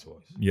Fox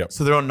Sports. Yep.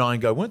 So they're on 9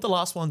 Go. Weren't the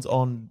last ones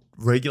on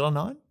regular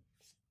 9?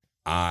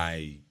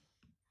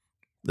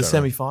 The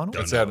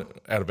semi-final? It's out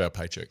of our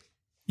paycheck.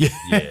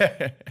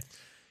 Yeah.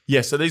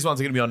 Yeah, so these ones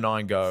are going to be on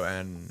 9 Go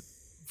and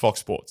Fox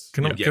Sports.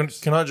 Can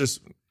I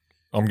just...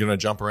 I'm going to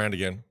jump around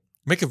again.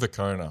 Mika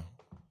Vicona.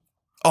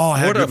 Oh,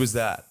 how good was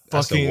that?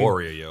 That's the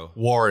warrior, yo.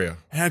 Warrior.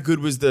 How good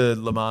was the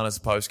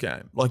Lamanas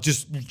post-game? Like,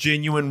 just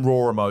genuine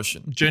raw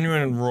emotion.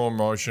 Genuine raw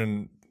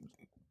emotion.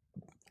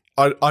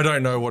 I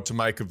don't know what to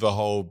make of the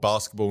whole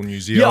Basketball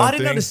New Zealand thing. Yeah, I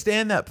didn't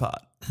understand that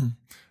part.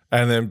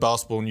 And then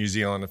Basketball New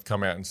Zealand have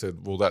come out and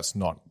said, well, that's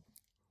not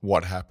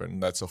what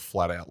happened. That's a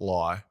flat-out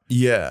lie.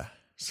 Yeah.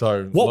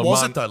 So what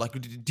was it, though? Like,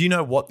 do you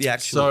know what the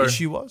actual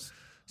issue was?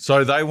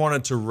 So they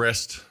wanted to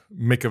rest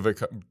Mika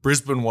Vicona.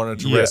 Brisbane wanted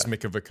to rest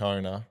Mika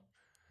Vicona,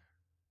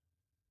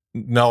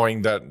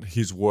 knowing that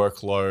his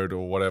workload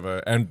or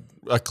whatever, and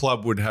a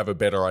club would have a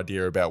better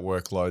idea about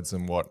workloads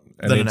than what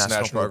an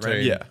international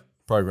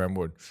program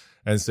would,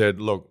 and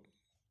said, look,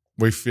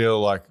 we feel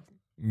like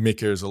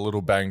Mika is a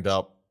little banged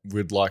up.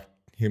 We'd like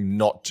him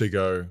not to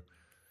go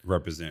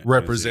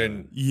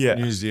represent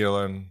New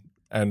Zealand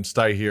and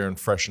stay here and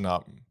freshen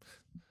up.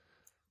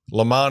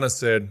 Lamana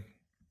said,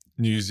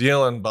 New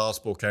Zealand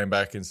basketball came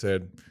back and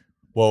said,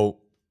 well,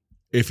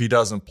 if he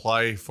doesn't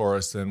play for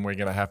us, then we're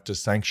going to have to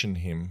sanction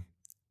him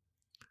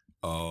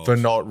for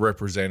not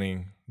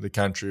representing the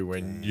country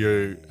when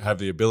you have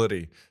the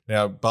ability.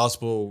 Now,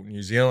 Basketball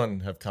New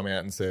Zealand have come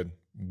out and said,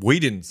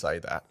 we didn't say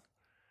that.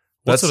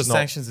 What sort of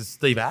sanctions is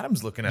Steve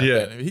Adams looking at?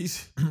 Yeah. Then?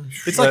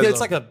 It's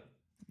like a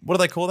what do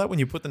they call that when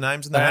you put the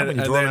names in the hat when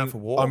you draw them out for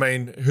war? I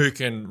mean, who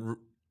can,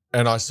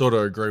 and I sort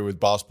of agree with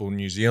Basketball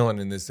New Zealand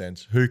in this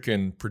sense, who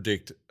can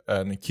predict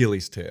an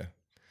Achilles tear?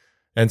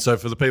 And so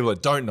for the people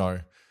that don't know,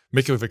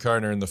 Mika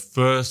Vicona in the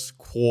first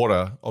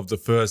quarter of the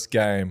first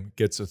game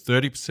gets a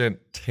 30%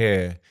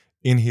 tear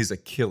in his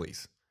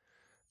Achilles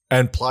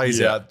and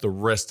plays out the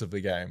rest of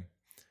the game.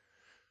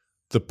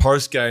 The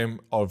post-game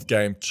of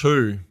Game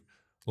 2,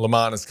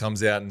 Lemanis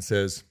comes out and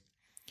says,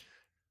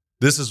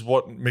 this is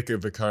what Mika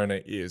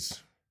Vukona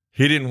is.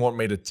 He didn't want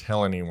me to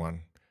tell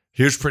anyone.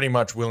 He was pretty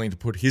much willing to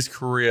put his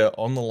career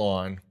on the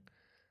line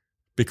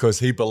because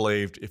he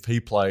believed if he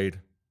played,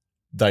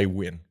 they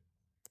win.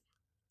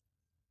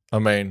 I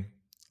mean,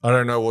 I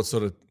don't know what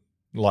sort of,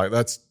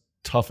 that's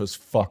tough as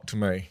fuck to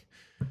me.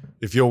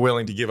 If you're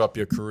willing to give up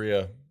your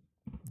career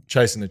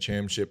chasing a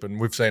championship, and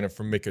we've seen it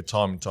from Mika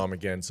time and time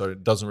again, so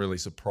it doesn't really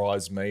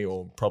surprise me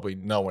or probably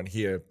no one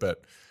here,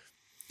 but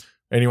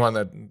anyone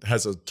that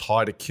has a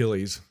tight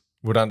Achilles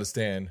would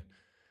understand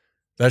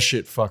that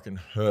shit fucking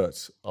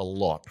hurts a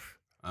lot.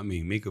 I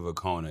mean, Mika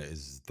Vukona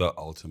is the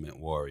ultimate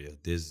warrior.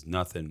 There's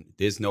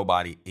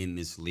nobody in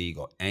this league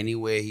or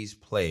anywhere he's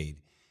played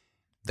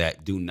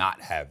that do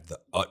not have the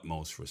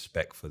utmost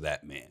respect for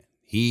that man.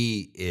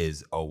 He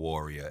is a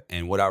warrior.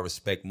 And what I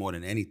respect more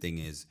than anything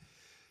is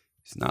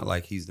it's not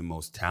like he's the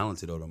most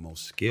talented or the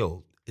most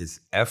skilled. It's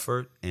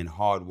effort and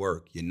hard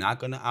work. You're not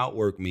going to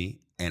outwork me,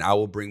 and I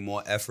will bring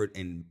more effort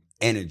and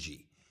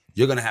energy.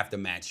 You're going to have to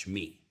match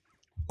me,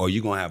 or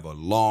you're going to have a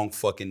long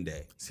fucking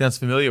day. Sounds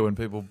familiar when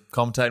people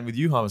commentating with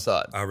you,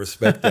 Homicide. I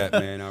respect that,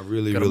 man. I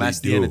really, really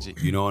match do. the energy.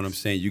 You know what I'm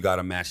saying? You got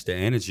to match the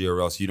energy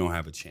or else you don't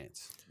have a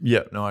chance.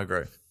 Yeah, no, I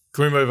agree.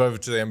 Can we move over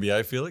to the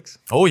NBA, Felix?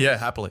 Oh, yeah,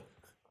 happily.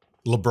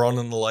 LeBron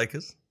and the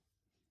Lakers?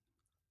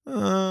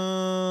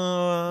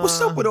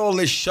 What's up with all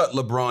this shut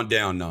LeBron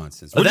down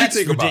nonsense? What do you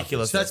think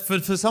ridiculous. About this?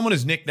 That's for someone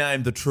who's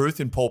nicknamed The Truth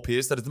in Paul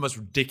Pierce. That is the most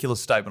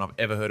ridiculous statement I've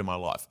ever heard in my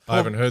life. I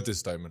haven't heard this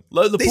statement.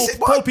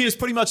 Paul Pierce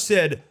pretty much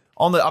said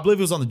I believe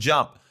it was on The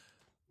Jump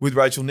with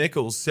Rachel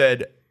Nichols,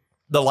 said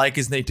the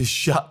Lakers need to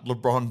shut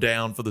LeBron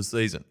down for the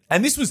season.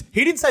 And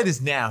he didn't say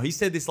this now. He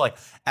said this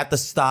at the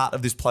start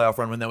of this playoff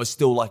run when there was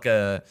still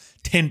a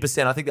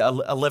 10%, I think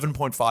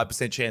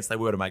 11.5% chance they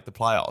were to make the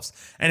playoffs.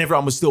 And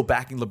everyone was still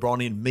backing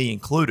LeBron in, me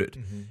included.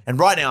 Mm-hmm. And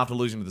right now, after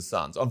losing to the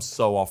Suns, I'm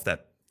so off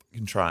that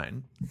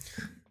train.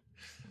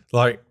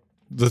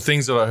 The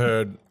things that I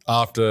heard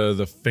after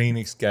the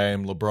Phoenix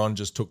game, LeBron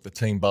just took the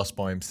team bus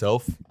by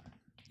himself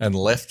and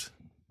left.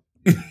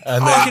 And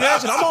then, I can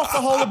imagine. I'm off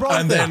the whole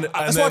LeBron thing.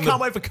 That's why I can't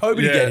wait for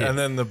Kobe to get here. And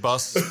then the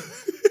bus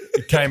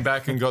came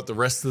back and got the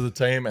rest of the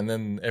team, and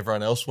then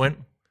everyone else went.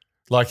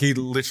 He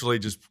literally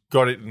just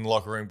got it in the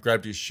locker room,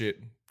 grabbed his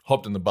shit,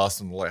 hopped in the bus,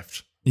 and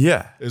left.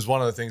 Yeah. It was one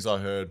of the things I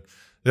heard.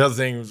 The other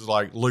thing was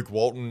Luke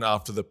Walton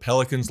after the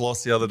Pelicans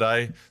lost the other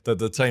day, that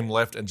the team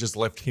left and just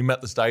left him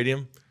at the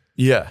stadium.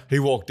 Yeah. He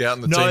walked out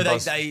in the team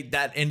bus.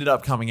 That ended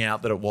up coming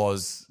out that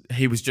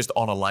he was just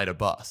on a later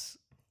bus.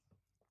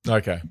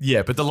 Okay.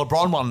 Yeah, but the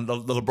LeBron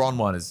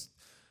one is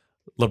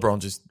LeBron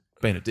just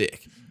being a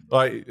dick.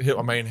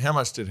 How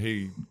much did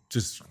he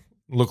just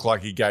look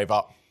like he gave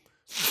up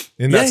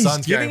in that Suns game?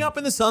 He's giving up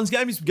in the Suns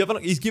game.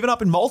 He's given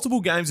up in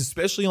multiple games,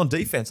 especially on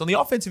defense. On the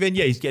offensive end,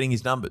 he's getting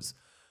his numbers.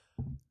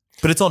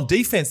 But it's on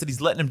defense that he's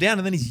letting him down,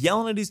 and then he's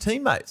yelling at his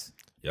teammates.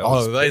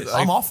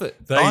 I'm off it.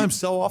 I am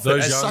so off it.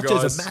 As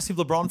a massive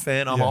LeBron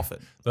fan, I'm off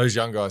it. Those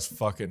young guys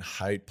fucking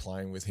hate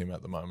playing with him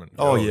at the moment.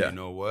 Oh, yeah. You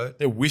know what?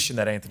 They're wishing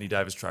that Anthony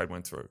Davis trade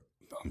went through.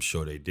 I'm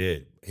sure they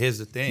did. Here's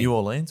the thing. New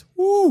Orleans.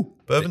 Woo.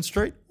 Bourbon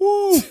Street.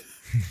 Woo.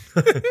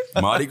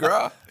 Mardi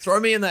Gras. Throw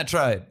me in that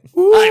trade.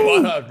 Hey,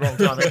 what? Wrong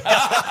timing.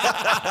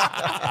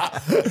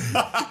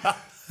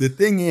 The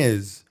thing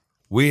is,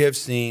 we have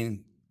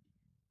seen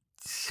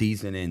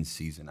season in,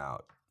 season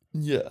out.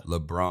 Yeah.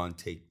 LeBron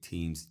take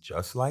teams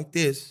just like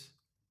this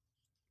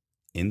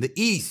in the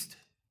East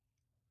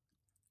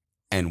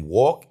and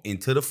walk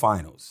into the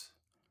finals.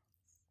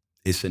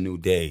 It's a new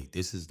day.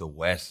 This is the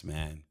West,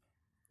 man.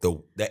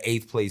 The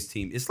 8th place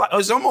team. It's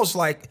almost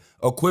like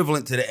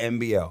equivalent to the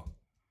NBL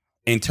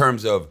in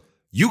terms of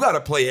you got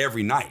to play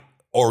every night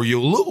or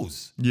you'll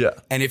lose. Yeah.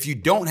 And if you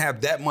don't have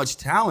that much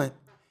talent,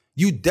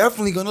 you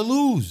definitely going to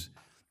lose.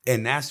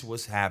 And that's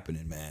what's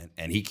happening, man.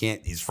 And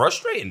he's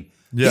frustrating.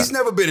 Yeah. He's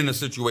never been in a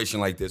situation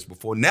like this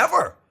before.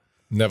 Never.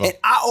 And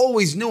I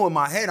always knew in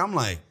my head, I'm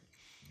like,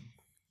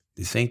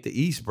 this ain't the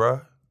East,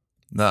 bro.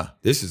 Nah.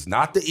 This is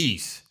not the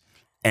East.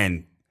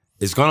 And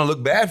it's going to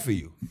look bad for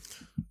you.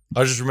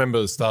 I just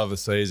remember the start of the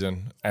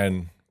season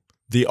and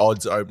the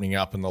odds opening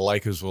up, and the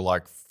Lakers were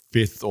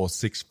 5th or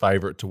 6th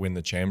favorite to win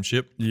the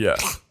championship. Yeah.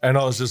 And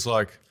I was just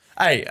like,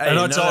 I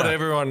told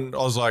everyone, I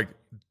was like,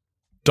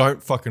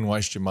 don't fucking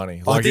waste your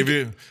money.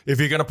 If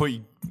you're going to put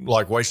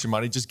waste your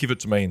money, just give it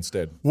to me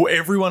instead. Well,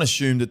 everyone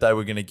assumed that they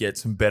were going to get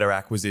some better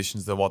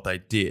acquisitions than what they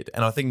did.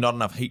 And I think not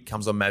enough heat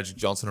comes on Magic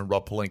Johnson and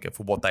Rob Pelinka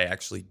for what they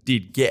actually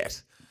did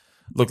get.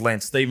 Look,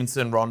 Lance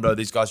Stevenson, Rondo,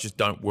 these guys just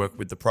don't work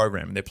with the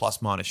program, and their plus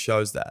minus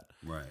shows that.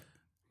 Right.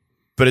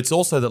 But it's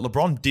also that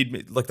LeBron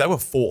did, they were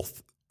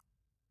 4th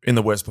in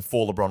the West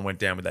before LeBron went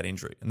down with that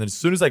injury. And then as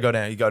soon as they go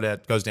down,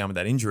 goes down with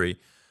that injury,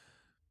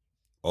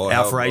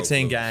 out for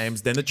 18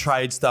 games, then the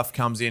trade stuff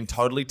comes in,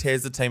 totally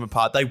tears the team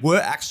apart. They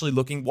were actually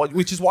looking,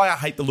 which is why I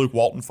hate the Luke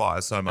Walton fire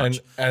so much,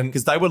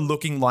 because they were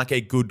looking like a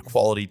good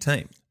quality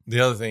team. the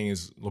other thing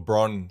is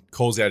LeBron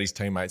calls out his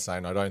teammates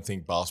saying, I don't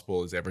think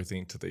basketball is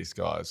everything to these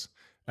guys.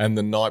 And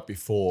the night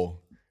before,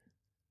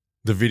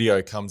 the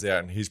video comes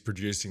out and he's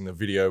producing the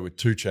video with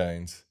 2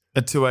 Chainz.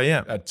 At 2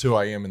 a.m. At 2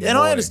 a.m. in the morning. And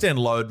I understand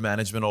load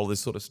management, all this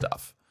sort of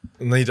stuff.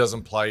 And he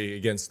doesn't play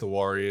against the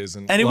Warriors.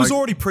 And it was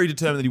already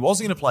predetermined that he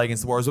wasn't going to play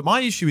against the Warriors. But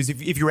my issue is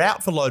if you're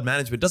out for load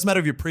management, it doesn't matter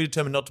if you're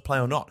predetermined not to play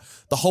or not.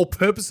 The whole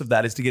purpose of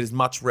that is to get as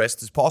much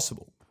rest as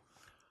possible.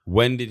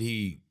 When did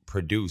he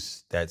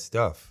produce that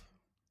stuff?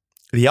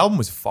 The album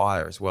was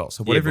fire as well.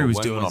 So whatever he was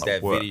doing on it,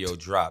 that video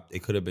dropped.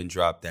 It could have been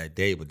dropped that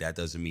day, but that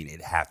doesn't mean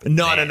it happened.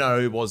 No.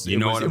 It was. It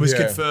was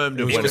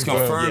confirmed. It was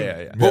confirmed.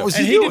 Yeah. What was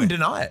he doing? He didn't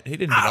deny it. He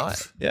didn't deny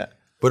it. Yeah.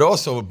 But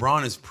also,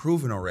 LeBron is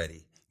proven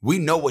already. We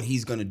know what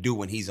he's going to do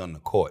when he's on the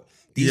court.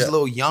 These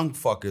little young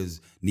fuckers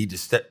need to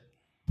step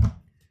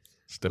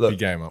your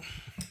game up.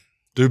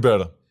 Do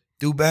better.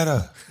 Do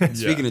better.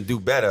 Speaking of do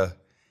better,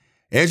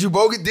 Andrew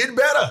Bogut did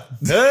better.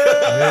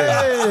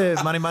 Hey,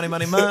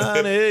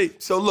 money.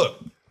 So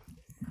look,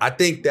 I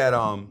think that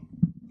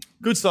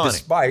good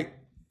signing.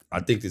 I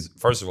think this,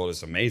 first of all,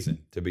 it's amazing,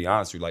 to be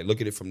honest with you. Like, look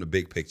at it from the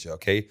big picture,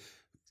 okay?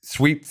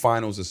 Sweep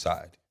finals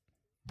aside.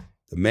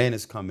 The man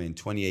has come in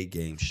 28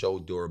 games,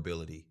 showed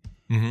durability,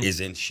 is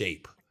in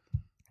shape.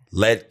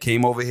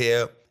 Came over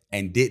here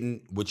and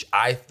didn't, which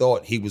I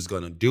thought he was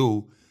going to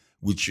do,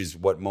 which is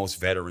what most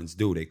veterans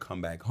do. They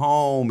come back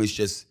home. It's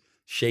just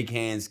shake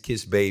hands,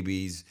 kiss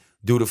babies,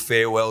 do the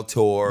farewell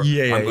tour.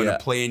 I'm going to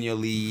play in your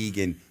league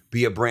and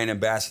be a brand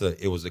ambassador.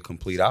 It was the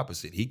complete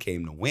opposite. He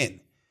came to win.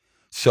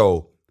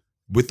 So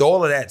with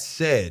all of that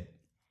said,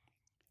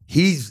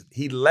 he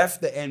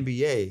left the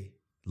NBA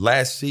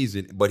last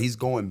season, but he's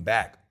going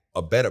back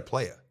a better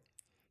player.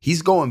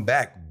 He's going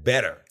back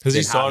better. Has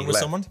he signed with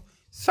someone?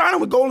 Signing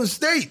with Golden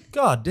State.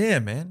 God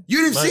damn, man.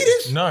 You didn't see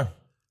this? No.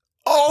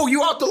 Oh,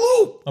 you out the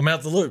loop. I'm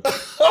out the loop.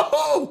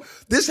 Oh,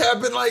 this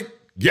happened like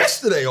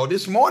yesterday or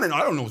this morning.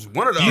 I don't know. It was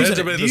one of those. You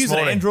use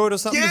an Android or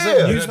something?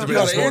 Yeah. You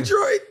got an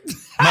Android?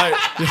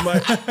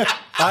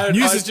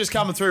 News is just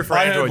coming through for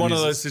I Android had one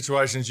users. of those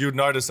situations. You'd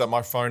notice that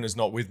my phone is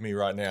not with me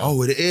right now.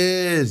 Oh, it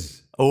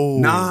is. Oh.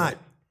 Not.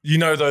 You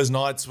know those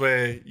nights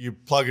where you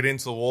plug it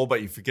into the wall,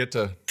 but you forget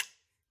to.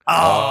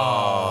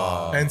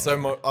 Oh. And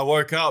so I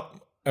woke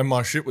up and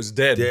my shit was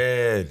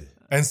dead.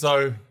 And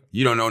so.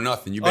 You don't know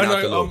nothing. You've been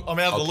out the loop. I'm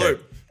out of the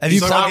loop. Have you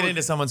plugged it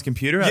into someone's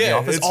computer at the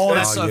office?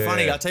 That's so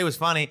funny. I'll tell you what's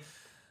funny.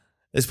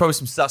 There's probably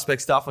some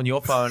suspect stuff on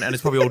your phone, and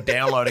it's probably all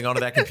downloading onto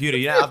that computer.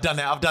 You know, I've done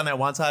that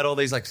once. I had all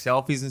these like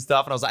selfies and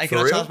stuff, and I was like, "Hey, can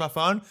I charge my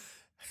phone?"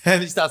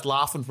 And he starts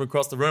laughing from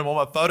across the room. All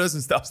my photos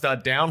and stuff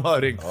start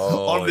downloading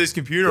onto this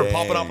computer and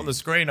popping up on the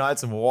screen. I had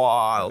some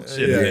wild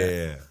shit.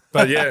 Yeah.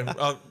 But yeah,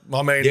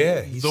 I mean,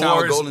 he's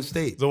signed with Golden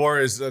State. The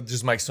Warriors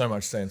just make so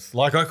much sense.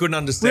 Like I couldn't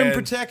understand rim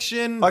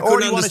protection. I couldn't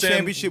won a understand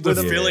championship the with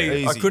them.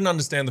 Philly. I couldn't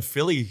understand the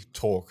Philly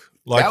talk.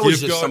 Like that was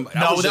just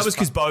that was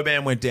because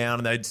Boban went down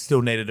and they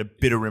still needed a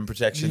bit of rim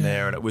protection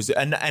there, and it was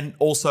and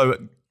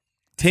also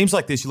teams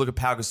like this. You look at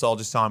Pau Gasol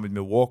just signed with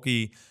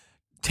Milwaukee.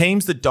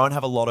 Teams that don't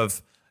have a lot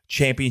of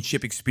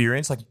championship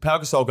experience, like Pau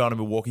Gasol going to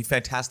Milwaukee,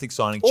 fantastic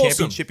signing,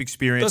 championship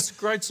experience. That's a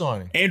great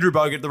signing. Andrew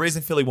Bogut, the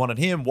reason Philly wanted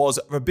him was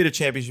a bit of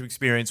championship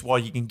experience. While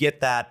you can get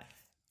that,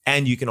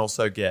 and you can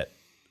also get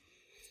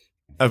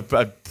a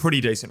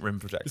pretty decent rim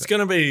protector. It's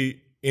going to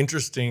be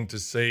interesting to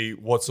see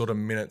what sort of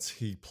minutes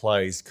he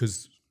plays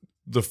because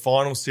the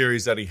final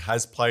series that he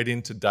has played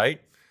in to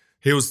date,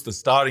 he was the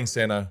starting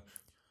center,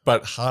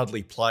 but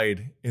hardly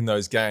played in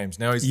those games.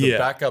 Now he's the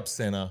backup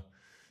center.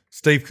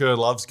 Steve Kerr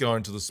loves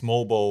going to the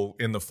small ball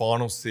in the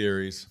final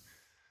series.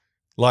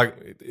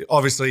 Like,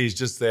 obviously, he's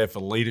just there for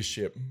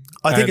leadership.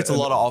 I think it's a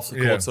lot of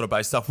off-the-court sort of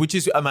based stuff, which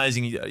is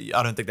amazing.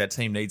 I don't think that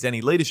team needs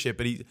any leadership,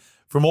 but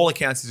from all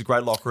accounts, he's a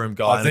great locker room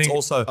guy. It's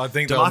also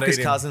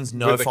DeMarcus Cousins,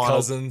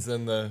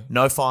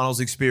 no finals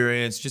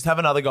experience. Just have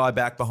another guy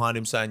back behind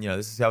him saying,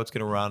 this is how it's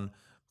going to run,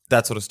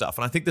 that sort of stuff.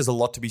 And I think there's a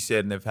lot to be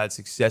said, and they've had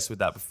success with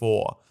that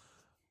before,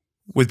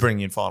 with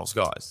bringing in finals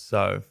guys.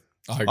 So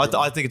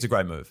I think it's a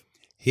great move.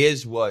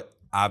 Here's what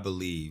I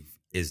believe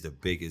is the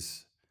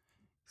biggest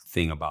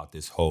thing about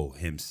this whole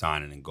him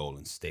signing in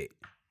Golden State.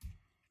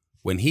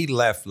 When he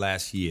left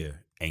last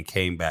year and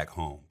came back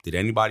home, did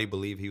anybody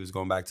believe he was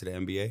going back to the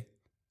NBA?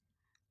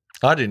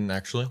 I didn't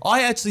actually.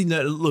 I actually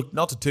know, look,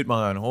 not to toot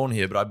my own horn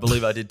here, but I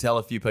believe I did tell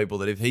a few people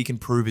that if he can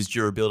prove his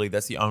durability,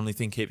 that's the only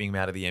thing keeping him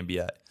out of the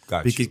NBA.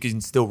 Gotcha. Because he can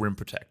still rim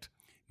protect.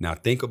 Now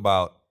think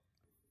about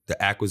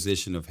the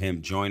acquisition of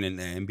him joining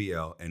the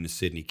NBL and the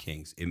Sydney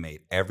Kings. It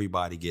made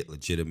everybody get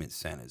legitimate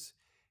centers.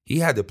 He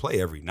had to play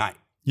every night.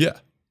 Yeah.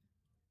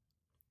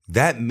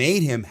 That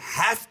made him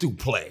have to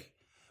play,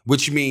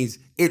 which means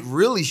it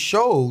really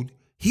showed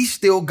he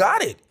still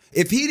got it.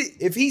 If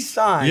he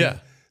signed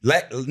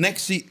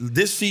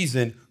this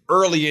season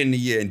earlier in the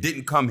year and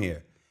didn't come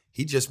here,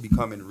 he'd just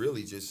becoming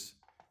really just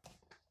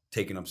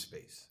taking up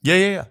space.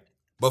 Yeah.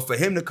 But for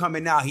him to come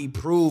in now, he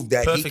proved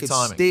that he could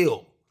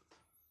still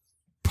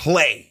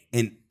play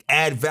and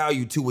add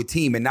value to a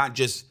team and not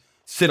just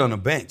sit on a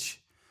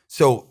bench.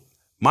 So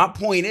my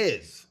point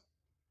is,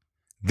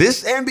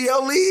 this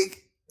NBL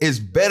league is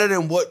better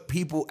than what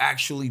people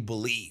actually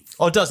believe.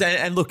 Oh, it does.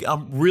 And look,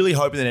 I'm really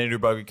hoping that Andrew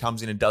Bogut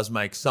comes in and does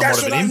make somewhat That's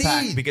of an what I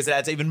impact need. because it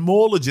adds even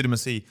more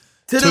legitimacy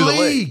To the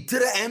league, to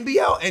the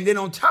NBL. And then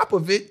on top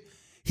of it,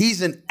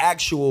 he's an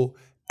actual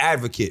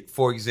advocate.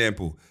 For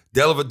example,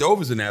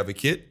 Dellavedova's an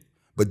advocate,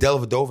 but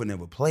Dellavedova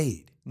never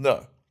played.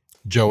 No.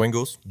 Joe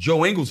Ingles.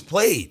 Joe Ingles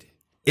played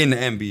in the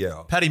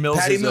NBL. Patty Mills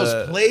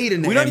played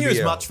in the NBL. We don't hear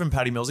as much from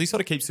Patty Mills. He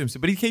sort of keeps to himself,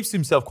 but he keeps to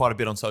himself quite a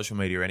bit on social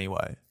media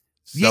anyway.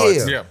 So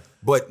Yeah.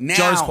 But now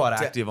Joe's quite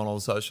active on all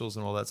the socials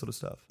and all that sort of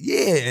stuff.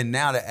 Yeah, and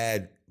now to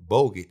add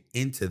Bogut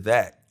into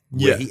that,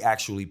 where he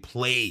actually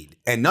played.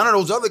 And none of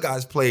those other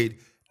guys played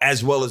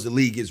as well as the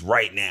league is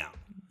right now.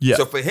 Yeah.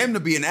 So for him to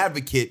be an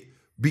advocate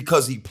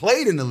because he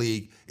played in the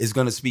league is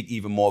going to speak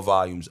even more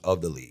volumes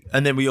of the league.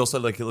 And then we also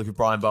look at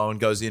Brian Bowen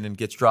goes in and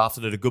gets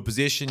drafted at a good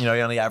position. You know, he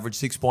only averaged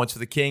 6 points for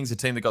the Kings, a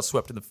team that got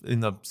swept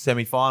in the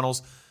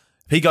semifinals.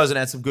 He goes and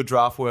adds some good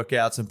draft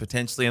workouts and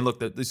potentially, and look,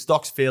 the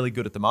stock's fairly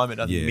good at the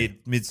moment. I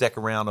think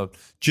mid-second round or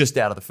just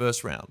out of the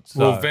first round. So,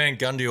 Well, Van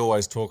Gundy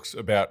always talks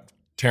about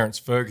Terrence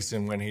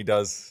Ferguson when he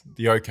does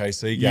the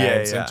OKC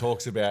games and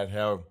talks about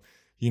how,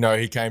 you know,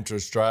 he came to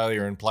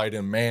Australia and played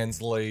in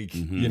man's league,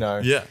 you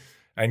know,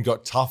 and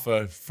got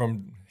tougher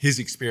from his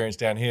experience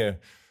down here.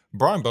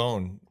 Brian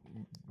Bowen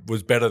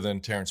was better than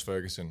Terrence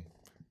Ferguson.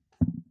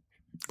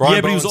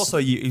 But he was also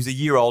a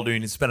year older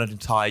and he spent an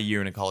entire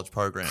year in a college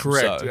program.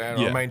 Correct. So,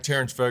 I mean,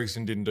 Terrence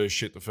Ferguson didn't do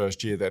shit the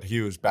first year that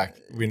he was back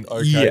in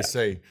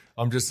OKC.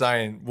 I'm just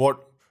saying what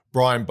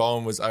Brian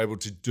Bowen was able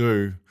to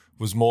do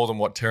was more than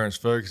what Terrence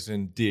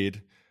Ferguson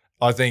did.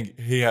 I think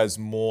he has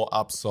more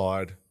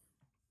upside.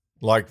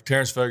 Like,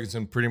 Terrence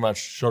Ferguson pretty much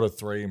shot a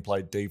three and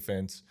played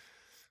defense.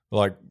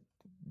 Like,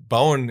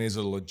 Bowen is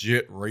a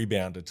legit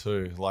rebounder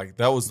too. Like,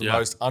 that was the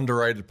most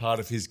underrated part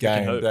of his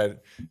game,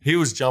 that he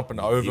was jumping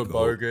over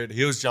Bogut.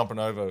 He was jumping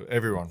over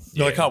everyone.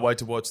 No, I can't wait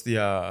to watch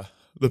the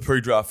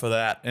pre-draft for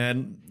that.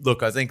 And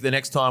look, I think the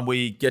next time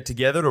we get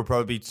together, it'll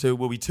probably be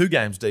we'll be 2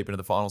 games deep into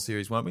the final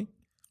series, won't we?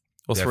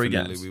 Or Definitely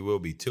 3 games? We will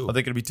be 2. I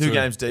think it'll be 2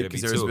 games deep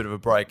because there is a bit of a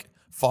break.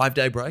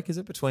 5-day break, is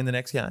it, between the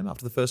next game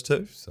after the first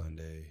 2?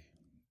 Sunday.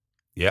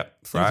 Yep.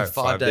 It's a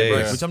 5-day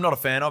break, which I'm not a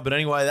fan of. But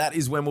anyway, that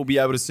is when we'll be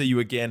able to see you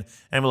again.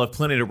 And we'll have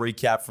plenty to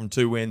recap from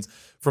 2 wins.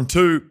 From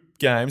 2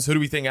 games, who do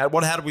we think? How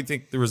do we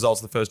think the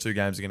results of the first 2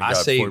 games are going to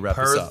go before we wrap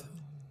this up?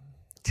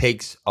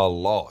 Takes a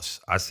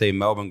loss. I say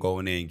Melbourne go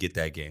in there and get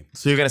that game.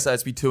 So you're going to say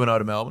it's be 2-0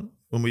 to Melbourne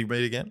when we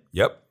meet again?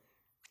 Yep.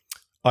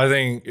 I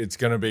think it's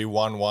going to be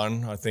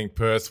 1-1. I think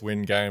Perth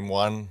win game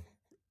 1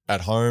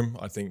 at home.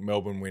 I think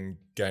Melbourne win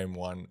game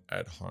 1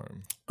 at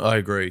home. I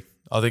agree.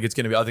 I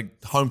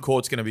think home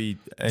court's going to be,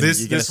 and this,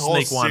 you're going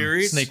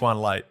to sneak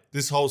one late.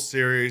 This whole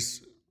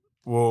series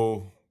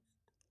will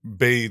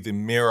be the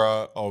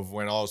mirror of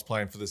when I was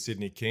playing for the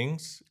Sydney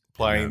Kings,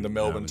 playing the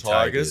Melbourne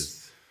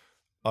Tigers.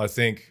 I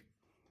think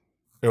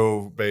it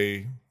will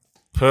be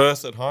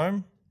Perth at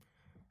home,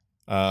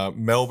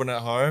 Melbourne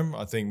at home.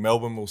 I think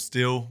Melbourne will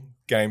steal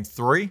game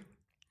 3.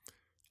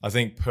 I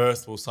think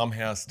Perth will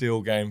somehow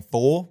steal game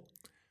 4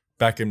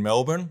 back in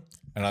Melbourne.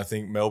 And I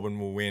think Melbourne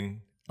will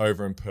win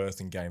over in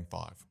Perth in game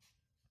 5.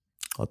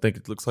 I think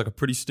it looks like a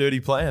pretty sturdy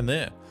plan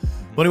there.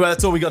 Well, anyway,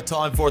 that's all we got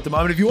time for at the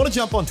moment. If you want to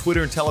jump on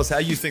Twitter and tell us how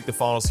you think the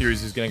final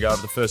series is going to go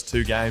over the first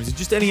 2 games, and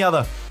just any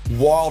other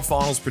wild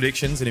finals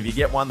predictions, and if you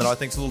get one that I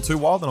think is a little too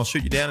wild, then I'll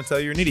shoot you down and tell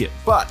you you're an idiot.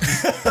 But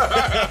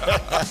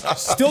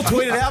still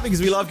tweet it out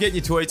because we love getting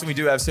your tweets, and we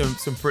do have some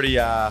pretty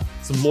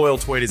some loyal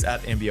tweeters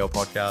at NBL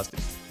Podcast,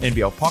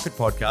 NBL Pocket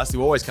Podcast,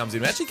 who always comes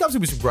in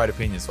with some great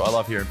opinions. So I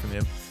love hearing from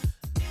him.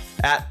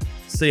 At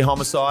C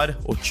Homicide,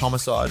 or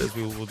Chomicide as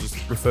we'll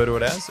just refer to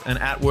it as, and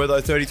at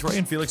Wortho33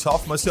 and Felix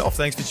Hoff, myself.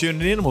 Thanks for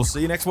tuning in, and we'll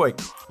see you next week.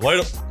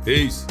 Later.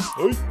 Peace.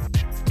 Peace.